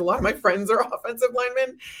these guys. A lot of my friends are offensive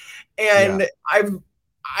linemen. And yeah.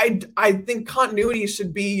 I think continuity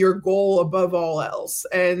should be your goal above all else.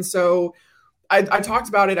 And so I talked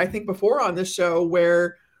about it, I think, before on this show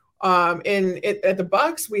where at the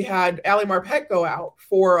Bucs, we had Ali Marpet go out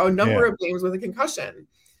for a number of games with a concussion.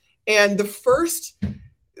 And the first thing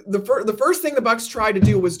the Bucs tried to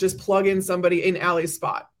do was just plug in somebody in Ali's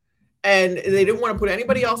spot. And they didn't want to put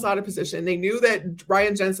anybody else out of position. They knew that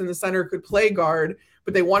Ryan Jensen, the center, could play guard,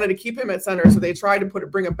 but they wanted to keep him at center. So they tried to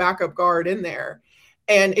bring a backup guard in there.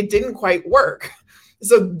 And it didn't quite work.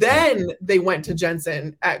 So then they went to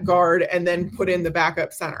Jensen at guard and then put in the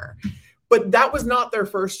backup center. But that was not their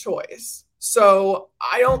first choice. So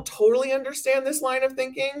I don't totally understand this line of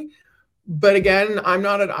thinking. But again, I'm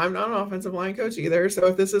not an offensive line coach either. So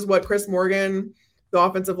if this is what Chris Morgan, the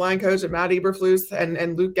offensive line coach, and Matt Eberflus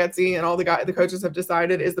and Luke Getsy and all the coaches have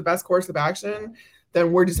decided is the best course of action,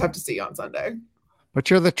 then we'll just have to see on Sunday. but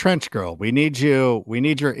you're the trench girl. We need you. We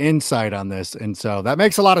need your insight on this. And so that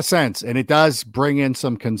makes a lot of sense. And it does bring in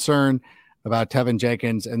some concern about Tevin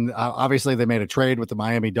Jenkins. And obviously they made a trade with the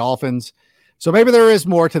Miami Dolphins. So maybe there is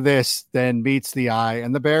more to this than meets the eye.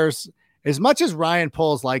 And the Bears, as much as Ryan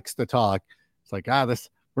Poles likes to talk, it's like,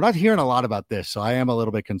 we're not hearing a lot about this. So I am a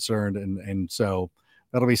little bit concerned. And so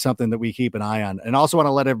that'll be something that we keep an eye on. And also want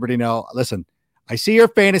to let everybody know, listen, I see your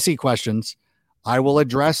fantasy questions. I will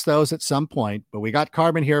address those at some point, but we got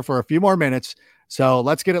Carmen here for a few more minutes. So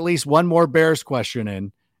let's get at least one more Bears question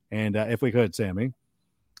in. And if we could, Sammy,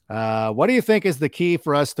 what do you think is the key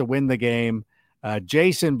for us to win the game?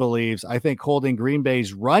 Jason believes, I think holding Green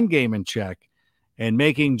Bay's run game in check and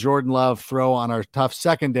making Jordan Love throw on our tough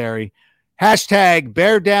secondary. Hashtag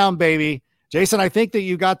bear down, baby. Jason, I think that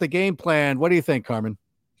you got the game plan. What do you think, Carmen?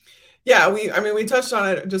 Yeah, we touched on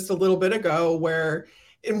it just a little bit ago where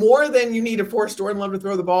more than you need to force Jordan Love to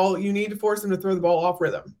throw the ball, you need to force him to throw the ball off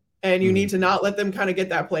rhythm. And you need to not let them kind of get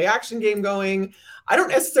that play action game going. I don't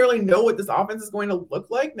necessarily know what this offense is going to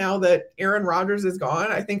look like now that Aaron Rodgers is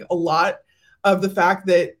gone. I think a lot of the fact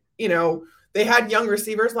that, they had young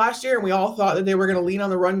receivers last year and we all thought that they were going to lean on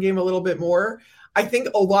the run game a little bit more. I think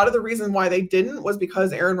a lot of the reason why they didn't was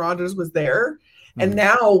because Aaron Rodgers was there. And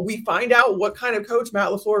now we find out what kind of coach Matt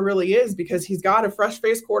LaFleur really is, because he's got a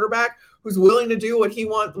fresh-faced quarterback who's willing to do what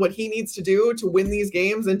he needs to do to win these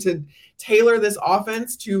games and to tailor this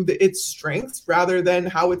offense to its strengths rather than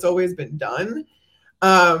how it's always been done.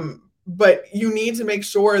 But you need to make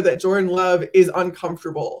sure that Jordan Love is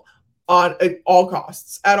uncomfortable at all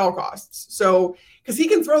costs. So, because he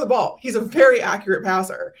can throw the ball. He's a very accurate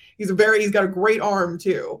passer. He's got a great arm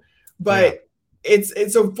too. But it's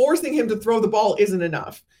so forcing him to throw the ball isn't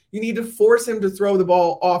enough. You need to force him to throw the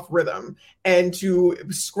ball off rhythm and to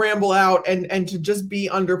scramble out and to just be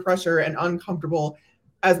under pressure and uncomfortable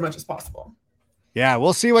as much as possible. Yeah,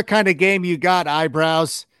 we'll see what kind of game you got,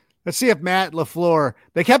 eyebrows. Let's see if Matt LaFleur,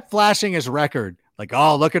 they kept flashing his record. Like,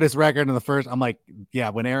 oh, look at his record in the first. I'm like, yeah,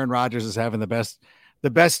 when Aaron Rodgers is having the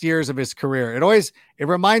best years of his career. It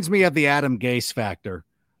reminds me of the Adam Gase factor,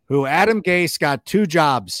 who Adam Gase got 2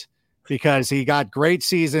 jobs because he got great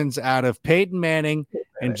seasons out of Peyton Manning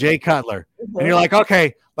and Jay Cutler. And you're like,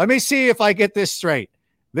 okay, let me see if I get this straight.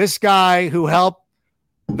 This guy who helped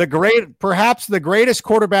perhaps the greatest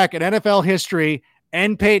quarterback in NFL history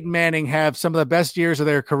and Peyton Manning have some of the best years of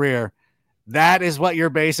their career. That is what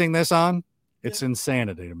you're basing this on? It's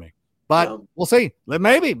insanity to me. But we'll see.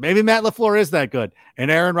 Maybe Matt LaFleur is that good.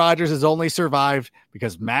 And Aaron Rodgers has only survived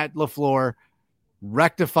because Matt LaFleur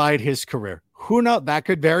rectified his career. Who knows? That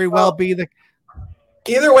could very well be the.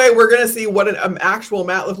 Either way, we're going to see what an actual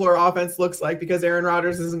Matt LaFleur offense looks like, because Aaron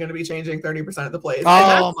Rodgers isn't going to be changing 30% of the plays.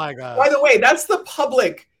 Oh, my God. By the way, that's the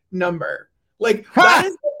public number. Like, that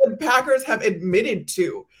is what the Packers have admitted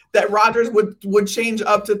to, that Rodgers would change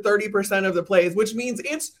up to 30% of the plays, which means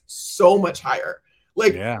it's so much higher.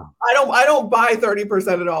 Like, I don't buy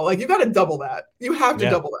 30% at all. Like, you got to double that. You have to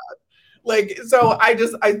double that. Like, so I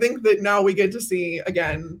think that now we get to see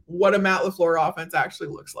again what a Matt LaFleur offense actually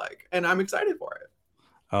looks like, and I'm excited for it.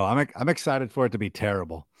 Oh, I'm excited for it to be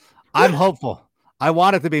terrible. I'm hopeful. I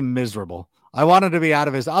want it to be miserable. I want him to be out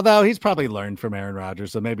of his, although he's probably learned from Aaron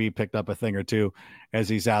Rodgers, so maybe he picked up a thing or two as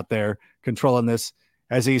he's out there controlling this,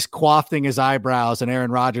 as he's quaffing his eyebrows, and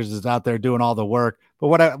Aaron Rodgers is out there doing all the work.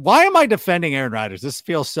 But why am I defending Aaron Rodgers? This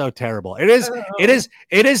feels so terrible. It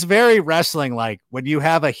is very wrestling, like when you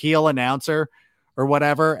have a heel announcer or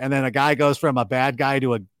whatever, and then a guy goes from a bad guy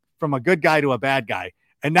from a good guy to a bad guy.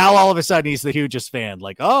 And now all of a sudden he's the hugest fan.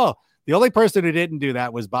 Like, oh, the only person who didn't do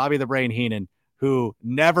that was Bobby the Brain Heenan, who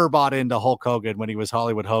never bought into Hulk Hogan when he was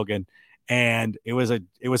Hollywood Hogan. And it was a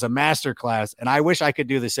masterclass. And I wish I could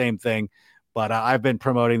do the same thing, but I've been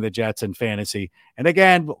promoting the Jets in fantasy. And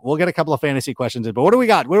again, we'll get a couple of fantasy questions in, but what do we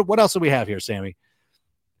got? What else do we have here, Sammy?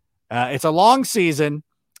 It's a long season.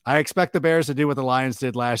 I expect the Bears to do what the Lions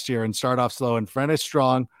did last year and start off slow and finish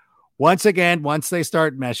strong. Once again, once they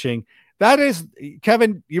start meshing, that is,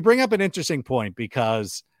 Kevin, you bring up an interesting point,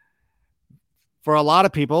 because for a lot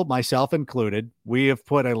of people, myself included, we have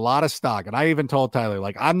put a lot of stock. And I even told Tyler,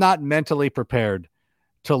 like, I'm not mentally prepared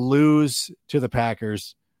to lose to the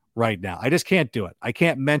Packers right now. I just can't do it. I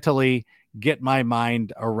can't mentally get my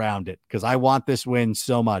mind around it because I want this win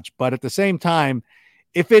so much. But at the same time,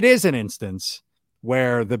 if it is an instance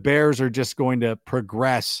where the Bears are just going to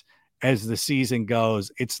progress as the season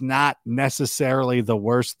goes, it's not necessarily the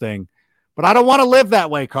worst thing. But I don't want to live that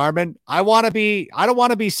way, Carmen. I don't want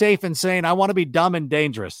to be safe and sane. I want to be dumb and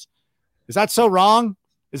dangerous. Is that so wrong?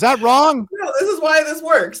 Is that wrong? No, this is why this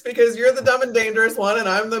works, because you're the dumb and dangerous one and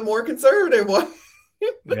I'm the more conservative one.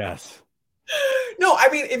 Yes. No, I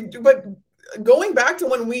mean, but going back to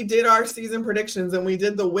when we did our season predictions and we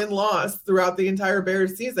did the win-loss throughout the entire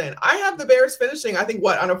Bears season, I have the Bears finishing, I think,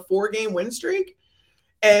 on a 4-game win streak?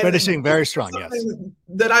 And finishing very strong, yes.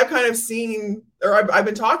 That I've kind of seen, or I've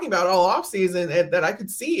been talking about all offseason, and that I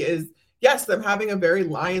could see is, yes, them having a very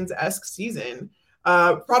Lions-esque season,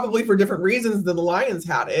 probably for different reasons than the Lions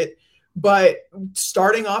had it, but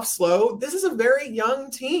starting off slow. This is a very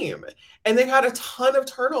young team, and they've had a ton of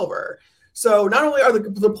turnover. So not only are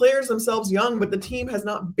the players themselves young, but the team has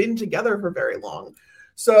not been together for very long.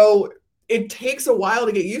 So it takes a while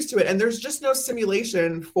to get used to it, and there's just no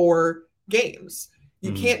simulation for games.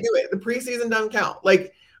 You can't do it. The preseason doesn't count.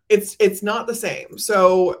 Like, it's not the same.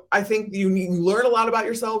 So I think you learn a lot about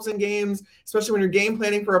yourselves in games, especially when you're game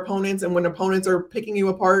planning for opponents and when opponents are picking you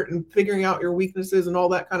apart and figuring out your weaknesses and all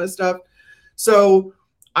that kind of stuff. So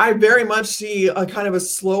I very much see a kind of a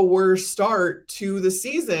slower start to the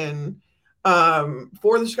season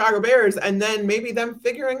for the Chicago Bears, and then maybe them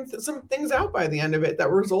figuring some things out by the end of it that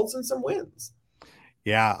results in some wins.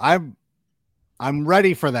 Yeah, I'm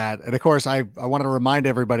ready for that. And of course, I want to remind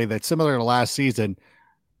everybody that similar to last season,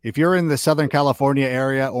 if you're in the Southern California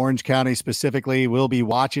area, Orange County specifically, we'll be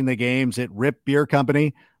watching the games at Rip Beer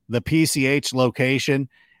Company, the PCH location.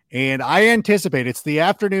 And I anticipate it's the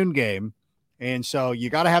afternoon game. And so you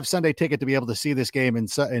got to have Sunday ticket to be able to see this game in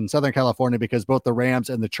Southern California, because both the Rams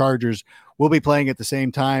and the Chargers will be playing at the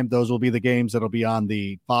same time. Those will be the games that'll be on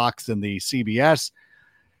the Fox and the CBS.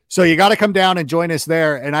 So you got to come down and join us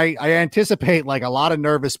there. And I anticipate like a lot of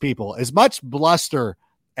nervous people, as much bluster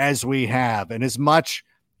as we have, and as much,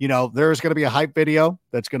 there's going to be a hype video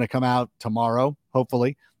that's going to come out tomorrow,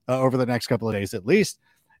 hopefully, over the next couple of days at least.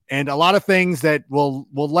 And a lot of things that will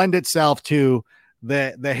lend itself to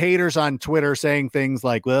the haters on Twitter saying things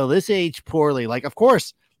like, well, this aged poorly. Like, of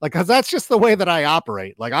course, like, cause that's just the way that I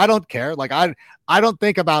operate. Like, I don't care. Like, I don't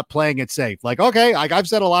think about playing it safe. Like, okay, like I've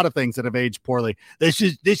said a lot of ththings that have aged poorly. This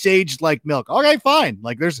aged like milk. Okay, fine.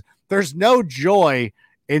 Like there's no joy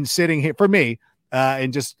in sitting here for me.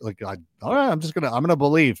 And just like, all right, I'm going to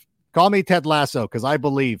believe. Call me Ted Lasso, cause I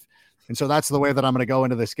believe. And so that's the way that I'm going to go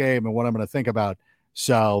into this game and what I'm going to think about.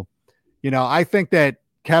 So, I think that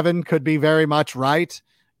Kevin could be very much right.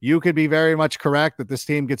 You could be very much correct that this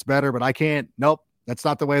team gets better, but I can't. Nope. That's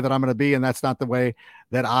not the way that I'm going to be. And that's not the way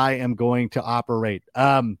that I am going to operate.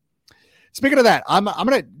 Speaking of that,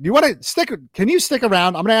 can you stick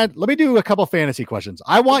around? let me do a couple fantasy questions.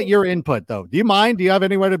 I want your input though. Do you mind? Do you have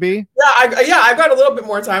anywhere to be? Yeah. I've got a little bit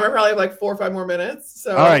more time. I probably have like 4 or 5 more minutes.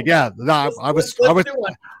 So all right. Yeah. No, I was telling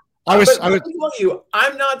you,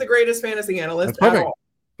 I'm not the greatest fantasy analyst at all.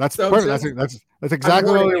 That's perfect. That's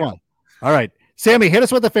exactly what we want. All right. Sammy, hit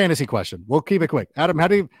us with a fantasy question. We'll keep it quick. Adam, how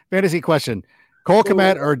do you fantasy question? Cole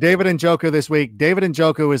Kmet or David Njoku this week? David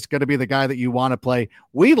Njoku is going to be the guy that you want to play.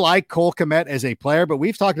 We like Cole Kmet as a player, but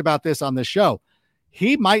we've talked about this on this show.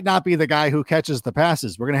 He might not be the guy who catches the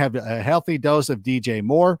passes. We're going to have a healthy dose of DJ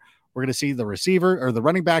Moore. We're going to see the receiver or the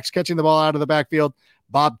running backs catching the ball out of the backfield.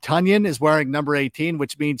 Bob Tunyon is wearing number 18,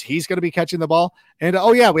 which means he's going to be catching the ball. And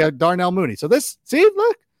we have Darnell Mooney. So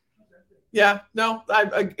look. Yeah, no,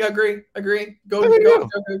 I agree. Go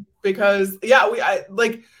because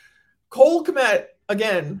Cole Kmet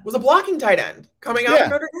again was a blocking tight end coming out of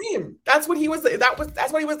Notre Dame. That's what he was.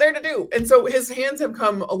 That's what he was there to do. And so his hands have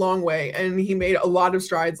come a long way, and he made a lot of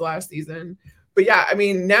strides last season. But yeah, I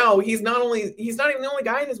mean, now he's not even the only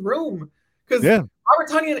guy in his room, because Robert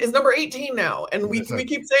Tunyon is number 18 now, and we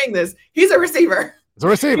keep saying this. He's a receiver. He's a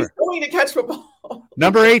receiver. He's going to catch football.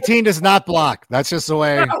 Number 18 does not block. That's just the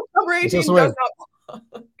way. No, number 18 does not block.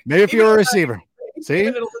 Maybe if you're a receiver. See,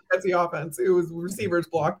 that's the offense. It was receivers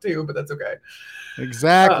blocked too, but that's okay.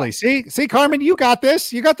 Exactly. See, Carmen, you got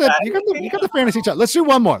this. You got the fantasy chat. Let's do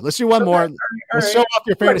one more. Let's show off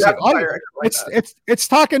your fantasy. It's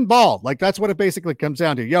talking ball. Like that's what it basically comes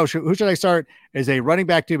down to. Who should I start as a running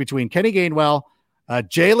back to between Kenny Gainwell,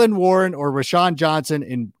 Jaylen Warren, or Rashawn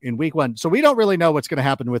Johnson in week 1? So we don't really know what's going to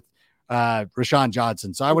happen with Rashawn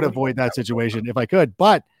Johnson. So I would avoid that situation if I could.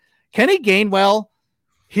 But Kenny Gainwell,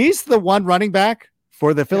 he's the one running back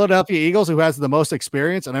for the Philadelphia Eagles who has the most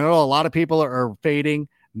experience. And I know a lot of people are fading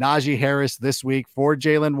Najee Harris this week for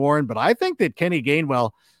Jaylen Warren, but I think that Kenny Gainwell,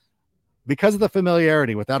 because of the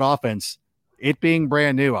familiarity with that offense, it being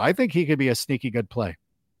brand new, I think he could be a sneaky good play.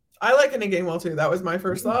 I like Kenny Gainwell too. That was my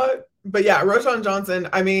first thought. But yeah, Rashawn Johnson,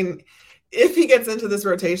 I mean, if he gets into this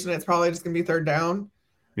rotation, it's probably just going to be third down,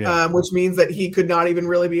 which means that he could not even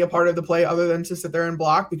really be a part of the play other than to sit there and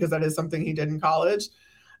block, because that is something he did in college.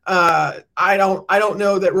 I don't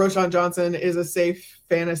know that Rashawn Johnson is a safe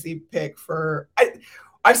fantasy pick for.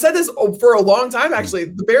 I've said this for a long time, actually.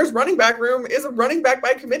 The Bears running back room is a running back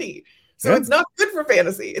by committee. So it's not good for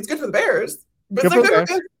fantasy. It's good for the Bears, but it's not good for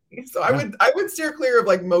fantasy. So I would steer clear of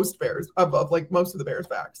like most Bears, of like most of the Bears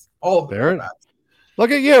backs. All of the Bears backs.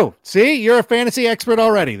 Look at you. See, you're a fantasy expert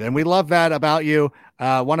already. Then we love that about you.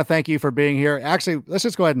 Want to thank you for being here. Actually, let's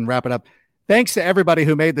just go ahead and wrap it up. Thanks to everybody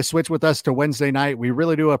who made the switch with us to Wednesday night. We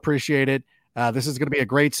really do appreciate it. This is going to be a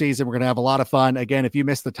great season. We're going to have a lot of fun. Again, if you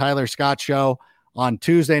missed the Tyler Scott show on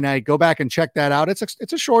Tuesday night, go back and check that out. It's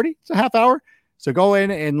a shorty. It's a half hour. So go in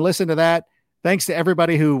and listen to that. Thanks to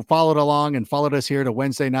everybody who followed along and followed us here to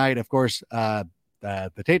Wednesday night. Of course,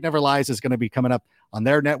 the Tape Never Lies is going to be coming up on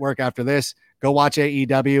their network after this. Go watch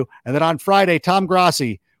AEW. And then on Friday, Tom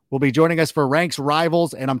Grossi will be joining us for Ranks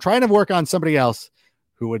Rivals. And I'm trying to work on somebody else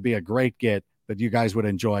who would be a great get that you guys would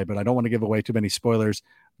enjoy, but I don't want to give away too many spoilers.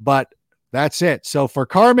 But that's it. So for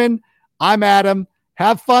Carmen, I'm Adam.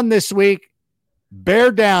 Have fun this week.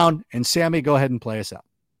 Bear down. And Sammy, go ahead and play us out.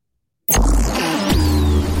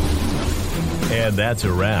 And that's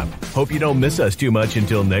a wrap. Hope you don't miss us too much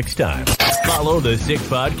until next time. Follow the Sick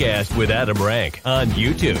Podcast with Adam Rank on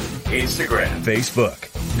YouTube, Instagram, Facebook,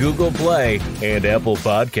 Google Play, and Apple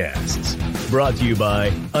Podcasts. Brought to you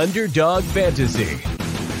by Underdog Fantasy.